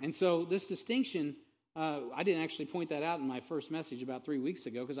 And so this distinction, I didn't actually point that out in my first message about 3 weeks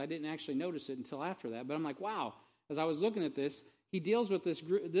ago because I didn't actually notice it until after that. But I'm like, wow, as I was looking at this, he deals with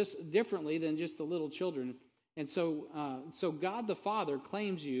this differently than just the little children. And so God the Father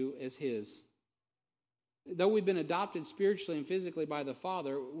claims you as his. Though we've been adopted spiritually and physically by the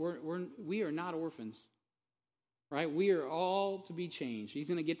Father, we are not orphans, right? We are all to be changed. He's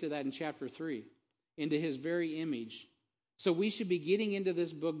going to get to that in chapter 3, into his very image. So we should be getting into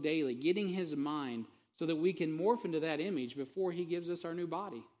this book daily, getting his mind so that we can morph into that image before he gives us our new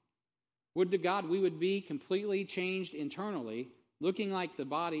body. Would to God we would be completely changed internally, looking like the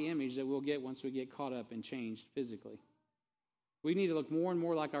body image that we'll get once we get caught up and changed physically. We need to look more and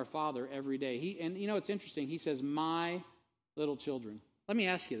more like our Father every day. It's interesting. He says, my little children. Let me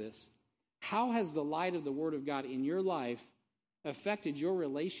ask you this. How has the light of the Word of God in your life affected your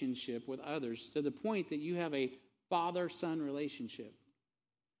relationship with others to the point that you have a father-son relationship?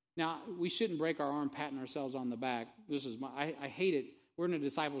 Now, we shouldn't break our arm patting ourselves on the back. I hate it. We're in a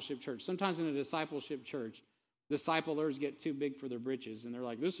discipleship church. Sometimes in a discipleship church, disciplers get too big for their britches, and they're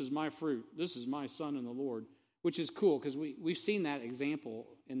like, this is my fruit. This is my son in the Lord, which is cool because we've seen that example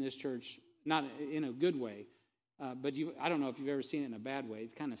in this church, not in a good way, but I don't know if you've ever seen it in a bad way.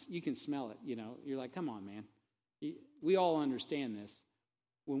 It's kind of, you can smell it, You're like, come on, man. We all understand this.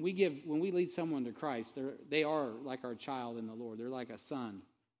 when we lead someone to Christ, they are like our child in the Lord. They're like a son,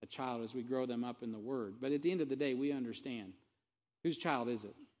 a child as we grow them up in the Word. But at the end of the day, we understand, whose child is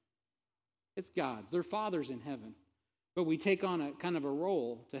it? It's God's. They're fathers in heaven. But we take on a kind of a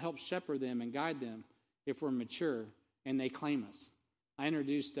role to help shepherd them and guide them if we're mature and they claim us. I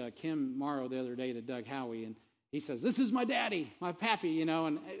introduced Kim Morrow the other day to Doug Howie, and he says, "This is my daddy, my pappy," and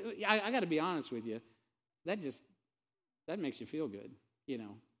I got to be honest with you, that makes you feel good,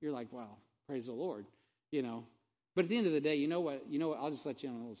 You're like, wow, praise the Lord, But at the end of the day, you know what? I'll just let you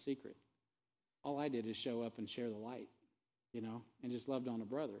in on a little secret. All I did is show up and share the light, and just loved on a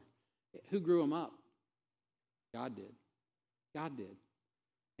brother. Who grew him up? God did. God did.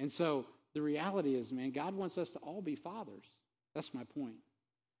 And so the reality is, man, God wants us to all be fathers. That's my point.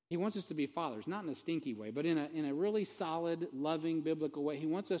 He wants us to be fathers, not in a stinky way, but in a really solid, loving, biblical way. He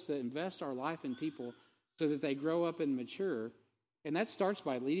wants us to invest our life in people so that they grow up and mature. And that starts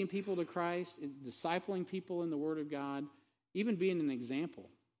by leading people to Christ, discipling people in the Word of God, even being an example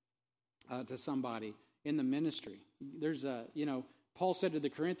to somebody in the ministry. There's Paul said to the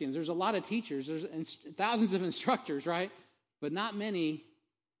Corinthians, there's a lot of teachers, there's thousands of instructors, right? But not many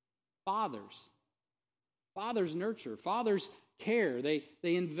fathers. Fathers nurture. Fathers care. They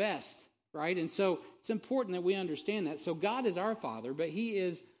invest, right? And so it's important that we understand that. So God is our Father, but He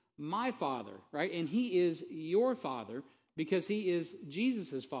is my Father, right? And He is your Father because He is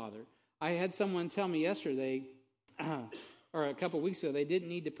Jesus' Father. I had someone tell me yesterday, or a couple weeks ago, they didn't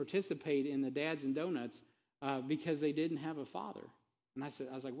need to participate in the Dads and Donuts because they didn't have a father. And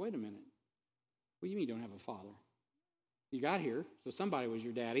I was like, wait a minute. What do you mean you don't have a father? You got here, so somebody was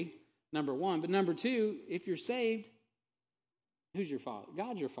your daddy, number one. But number two, if you're saved, who's your father?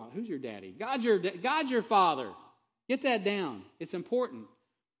 God's your father. Who's your daddy? God's your father. Get that down. It's important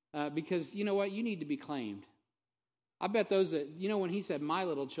because you know what? You need to be claimed. I bet those that, when he said, my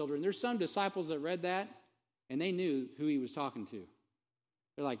little children, there's some disciples that read that and they knew who he was talking to.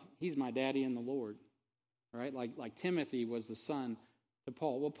 They're like, he's my daddy in the Lord, right? Like Timothy was the son to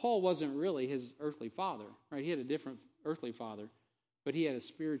Paul. Well, Paul wasn't really his earthly father, right? He had a different earthly father, but he had a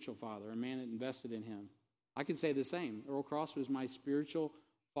spiritual father, a man that invested in him. I can say the same. Earl Cross was my spiritual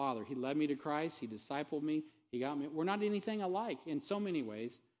father. He led me to Christ. He discipled me. He got me. We're not anything alike in so many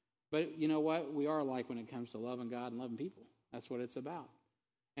ways, but you know what? We are alike when it comes to loving God and loving people. That's what it's about.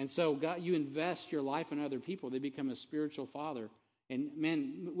 And so God, you invest your life in other people. They become a spiritual father. And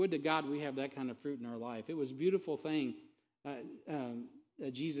man, would to God we have that kind of fruit in our life. It was a beautiful thing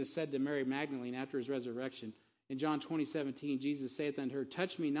Jesus said to Mary Magdalene after his resurrection. In John 20:17, Jesus saith unto her,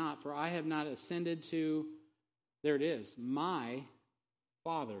 touch me not, for I have not ascended to, there it is, my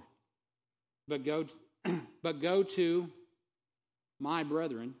Father, but go to my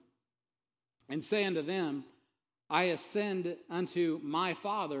brethren and say unto them, I ascend unto my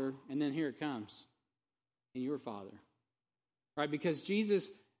Father, and then here it comes, and your Father. Right? Because Jesus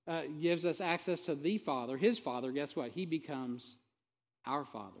gives us access to the Father, his Father, guess what? He becomes our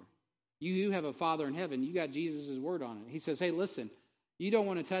Father. You have a Father in heaven. You got Jesus' word on it. He says, hey, listen, you don't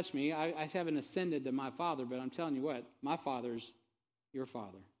want to touch me. I haven't ascended to my Father, but I'm telling you what, my Father's your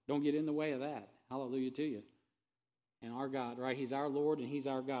Father. Don't get in the way of that. Hallelujah to you. And our God, right? He's our Lord and he's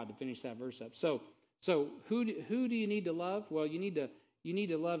our God, to finish that verse up. So who do you need to love? Well, you need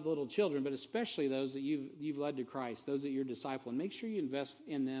to love little children, but especially those that you've led to Christ, those that you're discipling. Make sure you invest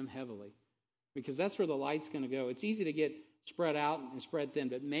in them heavily, because that's where the light's going to go. It's easy to get spread out and spread thin,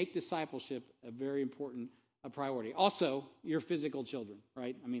 but make discipleship a very important priority. Also, your physical children,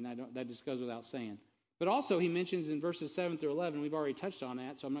 right? I mean, that just goes without saying. But also, he mentions in verses 7 through 11, we've already touched on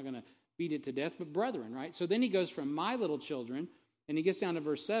that, so I'm not going to beat it to death, but brethren, right? So then he goes from my little children, and he gets down to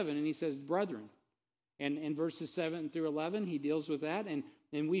verse 7, and he says, brethren. And in verses 7 through 11, he deals with that, and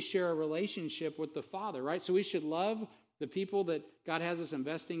we share a relationship with the Father, right? So we should love the people that God has us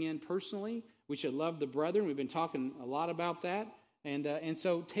investing in personally. We should love the brethren. We've been talking a lot about that. And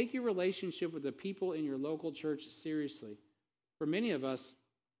so take your relationship with the people in your local church seriously. For many of us,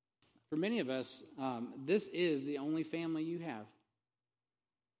 this is the only family you have.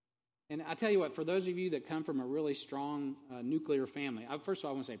 And I tell you what, for those of you that come from a really strong nuclear family, first of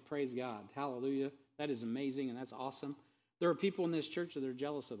all, I want to say praise God. Hallelujah. That is amazing and that's awesome. There are people in this church that are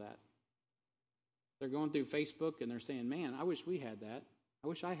jealous of that. They're going through Facebook and they're saying, man, I wish we had that. I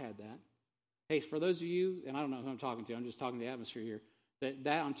wish I had that. Hey, for those of you, and I don't know who I'm talking to, I'm just talking to the atmosphere here,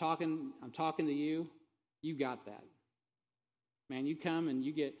 that I'm talking to you, you got that. Man, you come and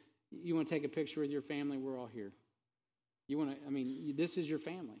you want to take a picture with your family, we're all here. This is your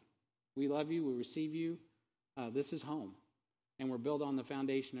family. We love you, we receive you. This is home. And we're built on the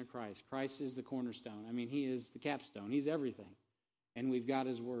foundation of Christ. Christ is the cornerstone. I mean, he is the capstone. He's everything. and we've got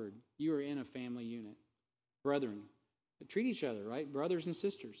his word. You are in a family unit. Brethren, treat each other, right? Brothers and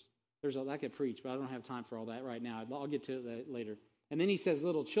sisters. I could preach, but I don't have time for all that right now. I'll get to that later. And then he says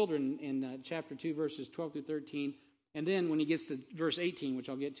little children in chapter 2, verses 12 through 13. And then when he gets to verse 18, which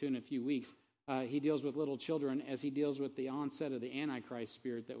I'll get to in a few weeks, he deals with little children as he deals with the onset of the Antichrist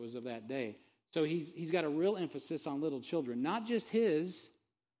spirit that was of that day. So he's got a real emphasis on little children, not just his,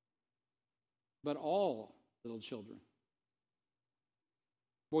 but all little children.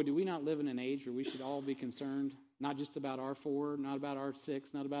 Boy, do we not live in an age where we should all be concerned, not just about our 4, not about our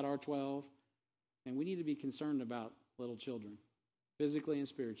 6, not about our 12, and we need to be concerned about little children, physically and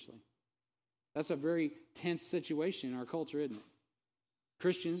spiritually. That's a very tense situation in our culture, isn't it?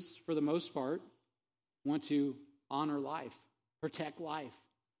 Christians, for the most part, want to honor life, protect life.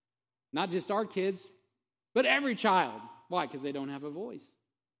 Not just our kids, but every child. Why? Because they don't have a voice.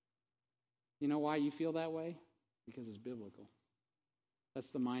 You know why you feel that way? Because it's biblical.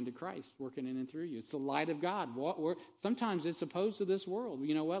 That's the mind of Christ working in and through you. It's the light of God. Sometimes it's opposed to this world.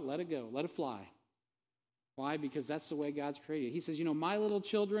 You know what? Let it go. Let it fly. Why? Because that's the way God's created. He says, my little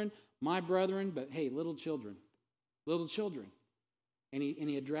children, my brethren, but hey, little children. Little children. And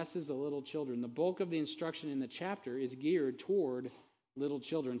he addresses the little children. The bulk of the instruction in the chapter is geared toward little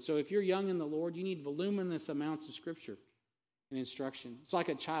children. So if you're young in the Lord, you need voluminous amounts of scripture and instruction. It's like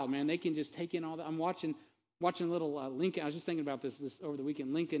a child, man. They can just take in all that. I'm watching little Lincoln. I was just thinking about this over the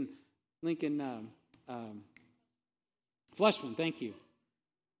weekend. Lincoln Fleshman, thank you.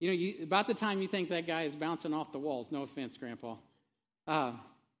 About the time you think that guy is bouncing off the walls, no offense, Grandpa. And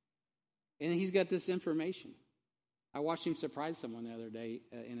he's got this information. I watched him surprise someone the other day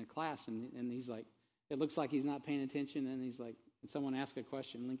in a class, and he's like, it looks like he's not paying attention, and he's like, and someone asked a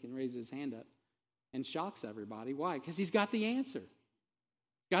question, Lincoln raises his hand up and shocks everybody. Why? Because he's got the answer.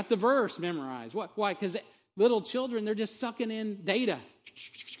 Got the verse memorized. Why? Because little children, they're just sucking in data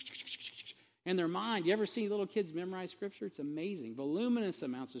in their mind. You ever see little kids memorize Scripture? It's amazing. Voluminous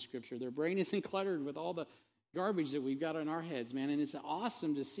amounts of Scripture. Their brain isn't cluttered with all the garbage that we've got in our heads, man. And it's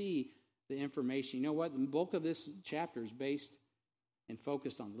awesome to see the information. You know what? The bulk of this chapter is based and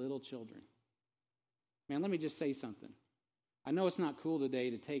focused on little children. Man, let me just say something. I know it's not cool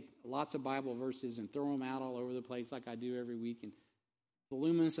today to take lots of Bible verses and throw them out all over the place like I do every week and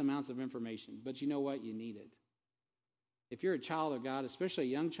voluminous amounts of information. But you know what? You need it. If you're a child of God, especially a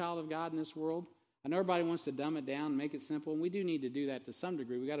young child of God in this world, I know everybody wants to dumb it down and make it simple, and we do need to do that to some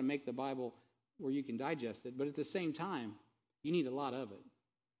degree. We've got to make the Bible where you can digest it. But at the same time, you need a lot of it.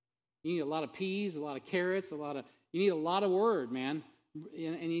 You need a lot of peas, a lot of carrots, you need a lot of word, man.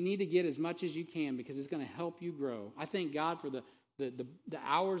 And you need to get as much as you can because it's going to help you grow. I thank God for the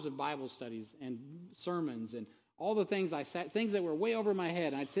hours of Bible studies and sermons and all the things things that were way over my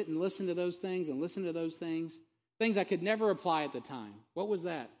head. I'd sit and listen to those things and listen to those things I could never apply at the time. What was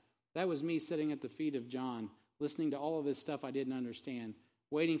that? That was me sitting at the feet of John, listening to all of this stuff I didn't understand,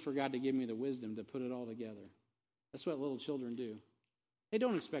 waiting for God to give me the wisdom to put it all together. That's what little children do. They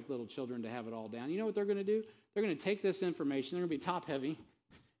don't expect little children to have it all down. You know what they're going to do? They're going to take this information, they're going to be top heavy,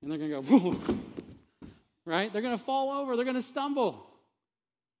 and they're going to go, whoa, right? They're going to fall over, they're going to stumble.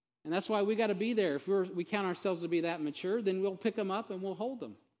 And that's why we got to be there. If we count ourselves to be that mature, then we'll pick them up and we'll hold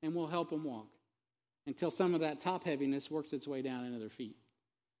them, and we'll help them walk until some of that top heaviness works its way down into their feet.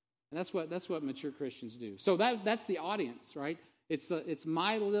 And that's what mature Christians do. So that's the audience, right? It's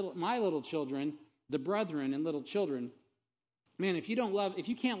my little children, the brethren and little children. Man, if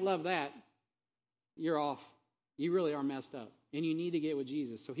you can't love that, you're off. You really are messed up. And you need to get with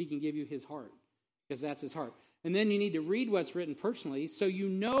Jesus so he can give you his heart, because that's his heart. And then you need to read what's written personally so you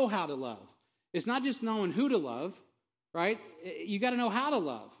know how to love. It's not just knowing who to love, right? You got to know how to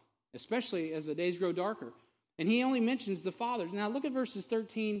love, especially as the days grow darker. And he only mentions the fathers. Now look at verses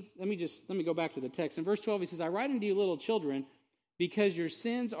 13. Let me go back to the text. In verse 12 he says, I write unto you little children because your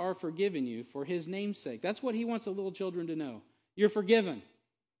sins are forgiven you for his name's sake. That's what he wants the little children to know. You're forgiven.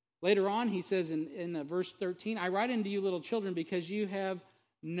 Later on, he says in verse 13, I write unto you little children because you have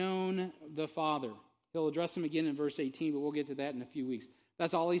known the Father. He'll address them again in verse 18, but we'll get to that in a few weeks.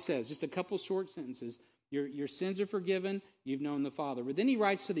 That's all he says, just a couple short sentences. Your sins are forgiven, you've known the Father. But then he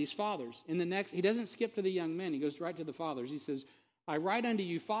writes to these fathers. He doesn't skip to the young men, he goes right to the fathers. He says, I write unto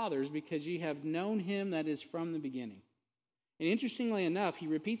you fathers because ye have known him that is from the beginning. And interestingly enough, he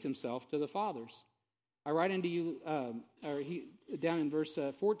repeats himself to the fathers. I write unto you, down in verse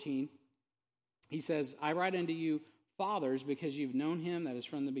 14, he says, I write unto you fathers because you've known him that is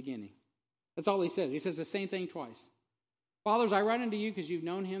from the beginning. That's all he says. He says the same thing twice. Fathers, I write unto you because you've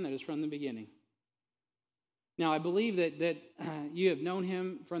known him that is from the beginning. Now, I believe that you have known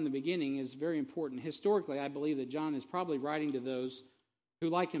him from the beginning is very important. Historically, I believe that John is probably writing to those who,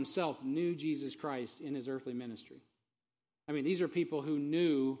 like himself, knew Jesus Christ in his earthly ministry. I mean, these are people who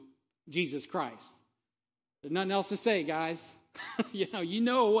knew Jesus Christ. There's nothing else to say, guys. You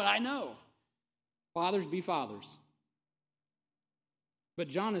know what I know. Fathers be fathers. But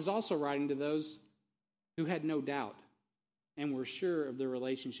John is also writing to those who had no doubt and were sure of their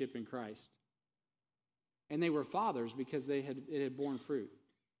relationship in Christ. And they were fathers because it had borne fruit,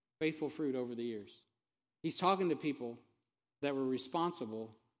 faithful fruit over the years. He's talking to people that were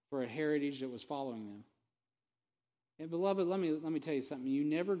responsible for a heritage that was following them. And beloved, let me tell you something. You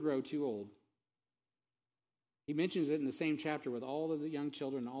never grow too old. He mentions it in the same chapter with all of the young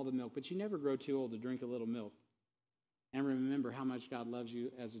children and all the milk, but you never grow too old to drink a little milk and remember how much God loves you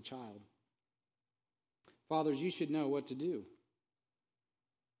as a child. Fathers, you should know what to do.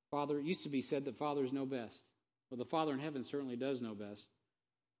 Father, it used to be said that fathers know best. Well, the Father in heaven certainly does know best.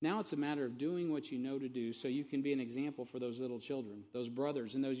 Now it's a matter of doing what you know to do so you can be an example for those little children, those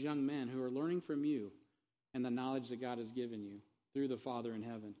brothers, and those young men who are learning from you and the knowledge that God has given you through the Father in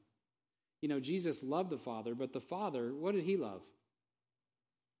heaven. Jesus loved the Father, but the Father, what did he love?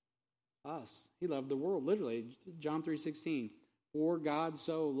 Us. He loved the world, literally. John 3:16. For God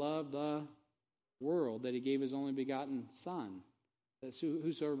so loved the world that he gave his only begotten Son, that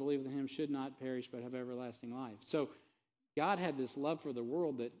whosoever believeth in him should not perish but have everlasting life. So God had this love for the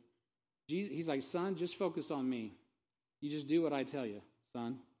world that he's like, son, just focus on me. You just do what I tell you,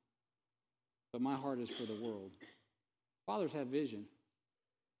 son. But my heart is for the world. Fathers have vision.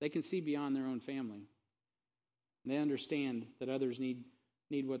 They can see beyond their own family. They understand that others need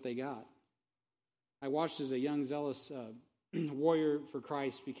what they got. I watched as a young zealous warrior for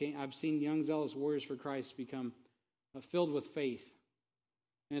Christ I've seen young zealous warriors for Christ become filled with faith.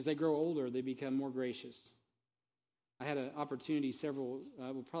 And as they grow older, they become more gracious. I had an opportunity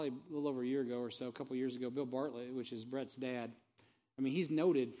probably a little over a year ago or so, a couple years ago, Bill Bartlett, which is Brett's dad. I mean, he's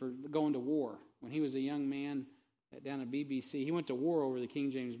noted for going to war. When he was a young man down at BBC, he went to war over the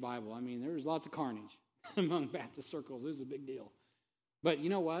King James Bible. I mean, there was lots of carnage among Baptist circles. It was a big deal. But you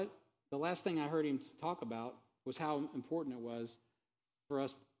know what? The last thing I heard him talk about was how important it was for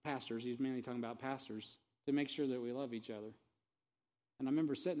us pastors, he's mainly talking about pastors, to make sure that we love each other. And I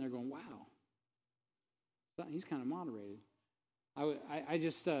remember sitting there going, wow, he's kind of moderated. I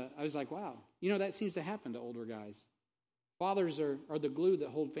was like, wow. That seems to happen to older guys. Fathers are the glue that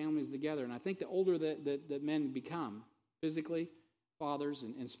hold families together. And I think the older that men become, physically, fathers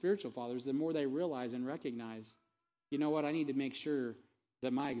and spiritual fathers, the more they realize and recognize, you know what, I need to make sure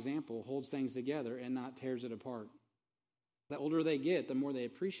that my example holds things together and not tears it apart. The older they get, the more they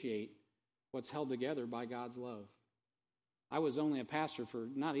appreciate what's held together by God's love. I was only a pastor for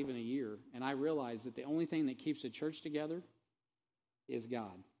not even a year, and I realized that the only thing that keeps the church together is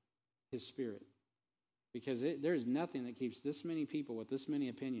God, His Spirit. Because there's nothing that keeps this many people with this many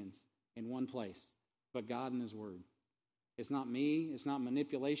opinions in one place but God and His Word. It's not me. It's not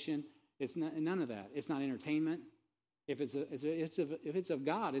manipulation. It's none of that. It's not entertainment. If it's of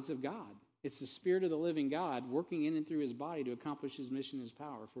God, it's of God. It's the Spirit of the living God working in and through His body to accomplish His mission, His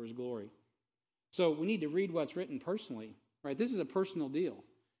power for His glory. So we need to read what's written personally, right? This is a personal deal.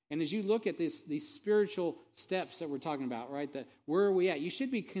 And as you look at these spiritual steps that we're talking about, right, that where are we at? You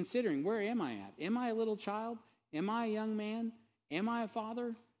should be considering, where am I at? Am I a little child? Am I a young man? Am I a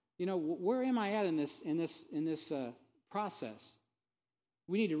father? Where am I at in this process?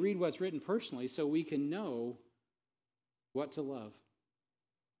 We need to read what's written personally so we can know what to love.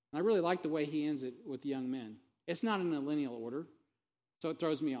 And I really like the way he ends it with young men. It's not in a lineal order, so it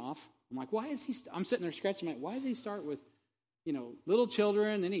throws me off. I'm like, why is he? I'm sitting there scratching my head. Why does he start with, little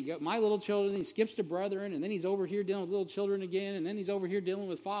children? Then he got my little children. Then he skips to brethren, and then he's over here dealing with little children again, and then he's over here dealing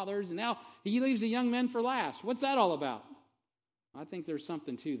with fathers, and now he leaves the young men for last. What's that all about? I think there's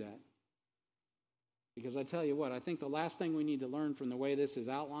something to that. Because I tell you what, I think the last thing we need to learn from the way this is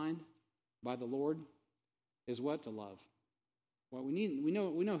outlined by the Lord is what to love. Well, we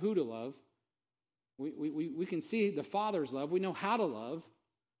know who to love. We can see the Father's love. We know how to love.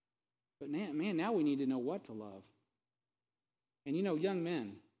 But man, now we need to know what to love. And young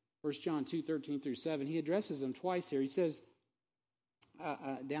men, 1 John 2:13 through 7, he addresses them twice here. He says,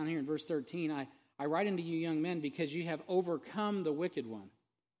 down here in verse 13, I write unto you young men because you have overcome the wicked one.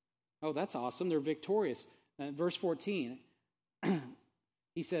 Oh, that's awesome. They're victorious. Verse 14,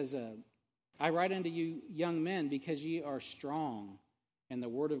 he says, I write unto you young men because ye are strong, and the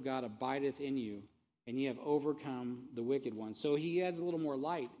word of God abideth in you, and ye have overcome the wicked one. So he adds a little more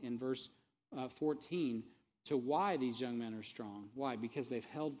light in verse 14 to why these young men are strong. Why? Because they've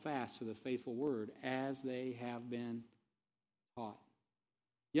held fast to the faithful word as they have been taught.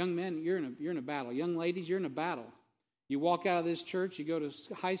 Young men, you're in a battle. Young ladies, you're in a battle. You walk out of this church, you go to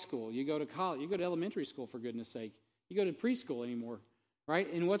high school, you go to college, you go to elementary school, for goodness sake. You go to preschool anymore,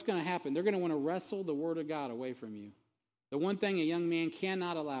 right? And what's going to happen? They're going to want to wrestle the word of God away from you. The one thing a young man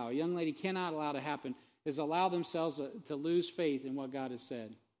cannot allow, a young lady cannot allow to happen, is allow themselves to lose faith in what God has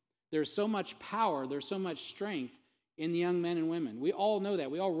said. There's so much power, there's so much strength in the young men and women. We all know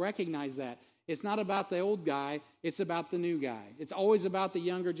that. We all recognize that. It's not about the old guy, it's about the new guy. It's always about the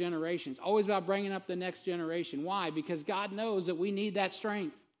younger generation. It's always about bringing up the next generation. Why? Because God knows that we need that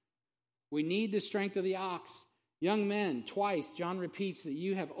strength. We need the strength of the ox. Young men, twice, John repeats that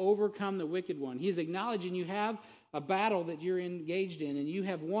you have overcome the wicked one. He is acknowledging you have a battle that you're engaged in, and you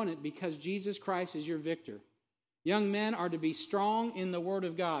have won it because Jesus Christ is your victor. Young men are to be strong in the Word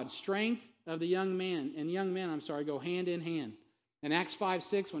of God. Strength of the young man, and young men, go hand in hand. In Acts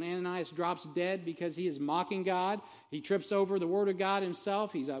 5:6, when Ananias drops dead because he is mocking God, he trips over the Word of God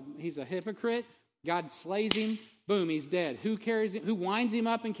himself. He's a hypocrite. God slays him. Boom, he's dead. Who carries him? Who winds him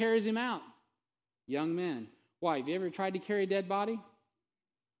up and carries him out? Young men. Why? Have you ever tried to carry a dead body?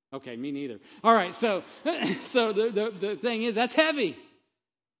 Okay, me neither. All right, so the thing is, that's heavy,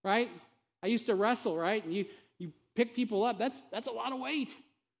 right? I used to wrestle, right? And you pick people up. That's a lot of weight,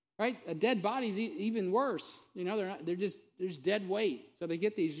 right? A dead body's even worse. You know, there's dead weight. So they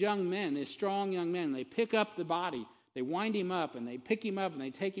get these young men, these strong young men. They pick up the body. They wind him up, and they pick him up, and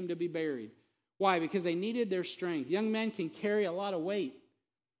they take him to be buried. Why? Because they needed their strength. Young men can carry a lot of weight.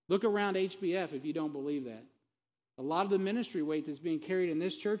 Look around HBF if you don't believe that. A lot of the ministry weight that's being carried in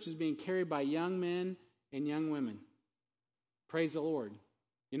this church is being carried by young men and young women. Praise the Lord.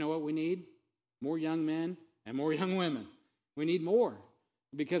 You know what we need? More young men and more young women. We need more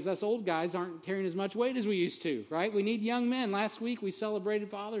because us old guys aren't carrying as much weight as we used to, right? We need young men. Last week we celebrated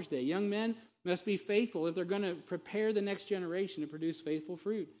Father's Day. Young men must be faithful if they're going to prepare the next generation to produce faithful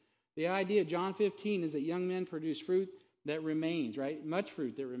fruit. The idea of John 15 is that young men produce fruit that remains, right? Much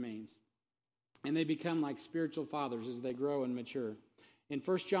fruit that remains. And they become like spiritual fathers as they grow and mature. In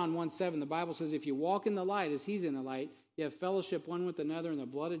 1 John 1:7, the Bible says, if you walk in the light as he's in the light, you have fellowship one with another, and the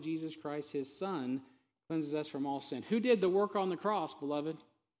blood of Jesus Christ, his Son, cleanses us from all sin. Who did the work on the cross, beloved?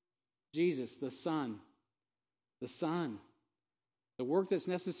 Jesus, the Son. The Son. The work that's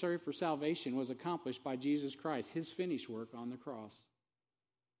necessary for salvation was accomplished by Jesus Christ, his finished work on the cross.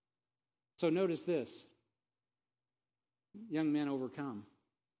 So notice this. Young men overcome.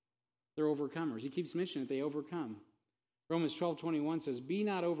 They're overcomers. He keeps mentioning that they overcome. Romans 12:21 says, be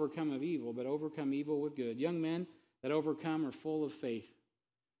not overcome of evil, but overcome evil with good. Young men that overcome are full of faith.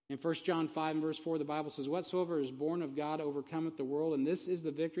 In 1 John 5 and verse 4, the Bible says, whatsoever is born of God overcometh the world, and this is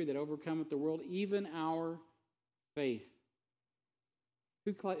the victory that overcometh the world, even our faith.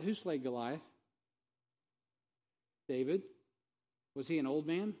 Who slayed Goliath? David. Was he an old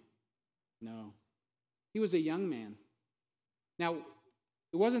man? No. He was a young man. Now,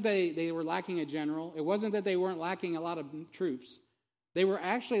 it wasn't that they were lacking a general. It wasn't that they weren't lacking a lot of troops. They were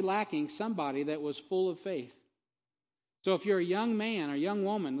actually lacking somebody that was full of faith. So if you're a young man or young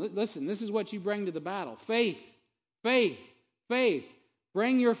woman, listen, this is what you bring to the battle. Faith, faith, faith.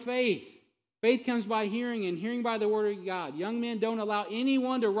 Bring your faith. Faith comes by hearing, and hearing by the word of God. Young men, don't allow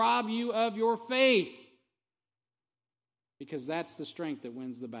anyone to rob you of your faith, because that's the strength that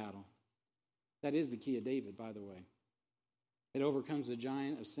wins the battle. That is the key of David, by the way. It overcomes the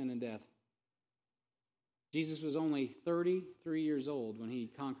giant of sin and death. Jesus was only 33 years old when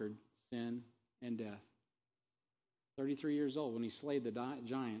he conquered sin and death. 33 years old when he slayed the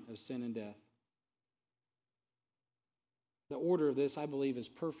giant of sin and death. The order of this, I believe, is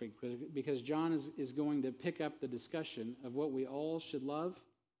perfect because John is going to pick up the discussion of what we all should love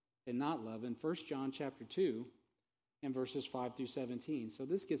and not love in 1 John chapter 2 and verses 5 through 17. So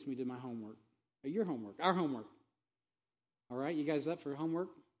this gets me to my homework, or your homework, our homework. All right, you guys up for homework?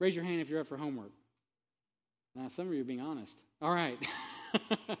 Raise your hand if you're up for homework. Now, some of you are being honest. All right.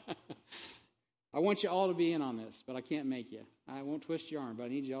 I want you all to be in on this, but I can't make you. I won't twist your arm, but I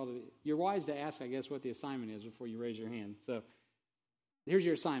need you all to. You're wise to ask, I guess, what the assignment is before you raise your hand. So here's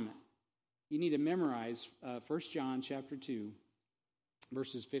your assignment. You need to memorize 1 John chapter 2,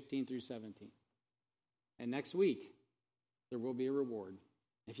 verses 15 through 17. And next week, there will be a reward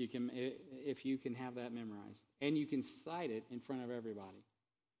if you can have that memorized. And you can cite it in front of everybody.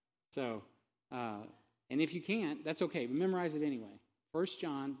 So, and if you can't, that's okay. But memorize it anyway. 1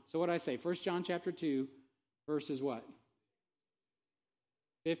 John, so what did I say? 1 John chapter 2, verses what?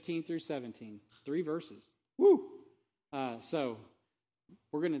 15 through 17. 3 verses. Woo! So,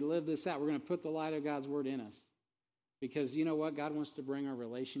 We're going to live this out. We're going to put the light of God's word in us. Because you know what? God wants to bring our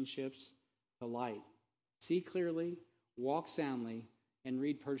relationships to light. See clearly, walk soundly, and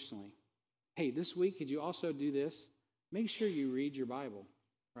read personally. Hey, this week, could you also do this? Make sure you read your Bible,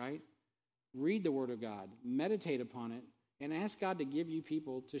 right? Read the Word of God. Meditate upon it. And ask God to give you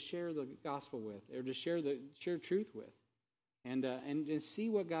people to share the gospel with, or to share truth with, and see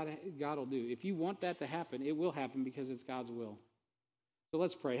what God will do. If you want that to happen, it will happen because it's God's will. So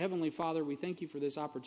let's pray. Heavenly Father, we thank you for this opportunity.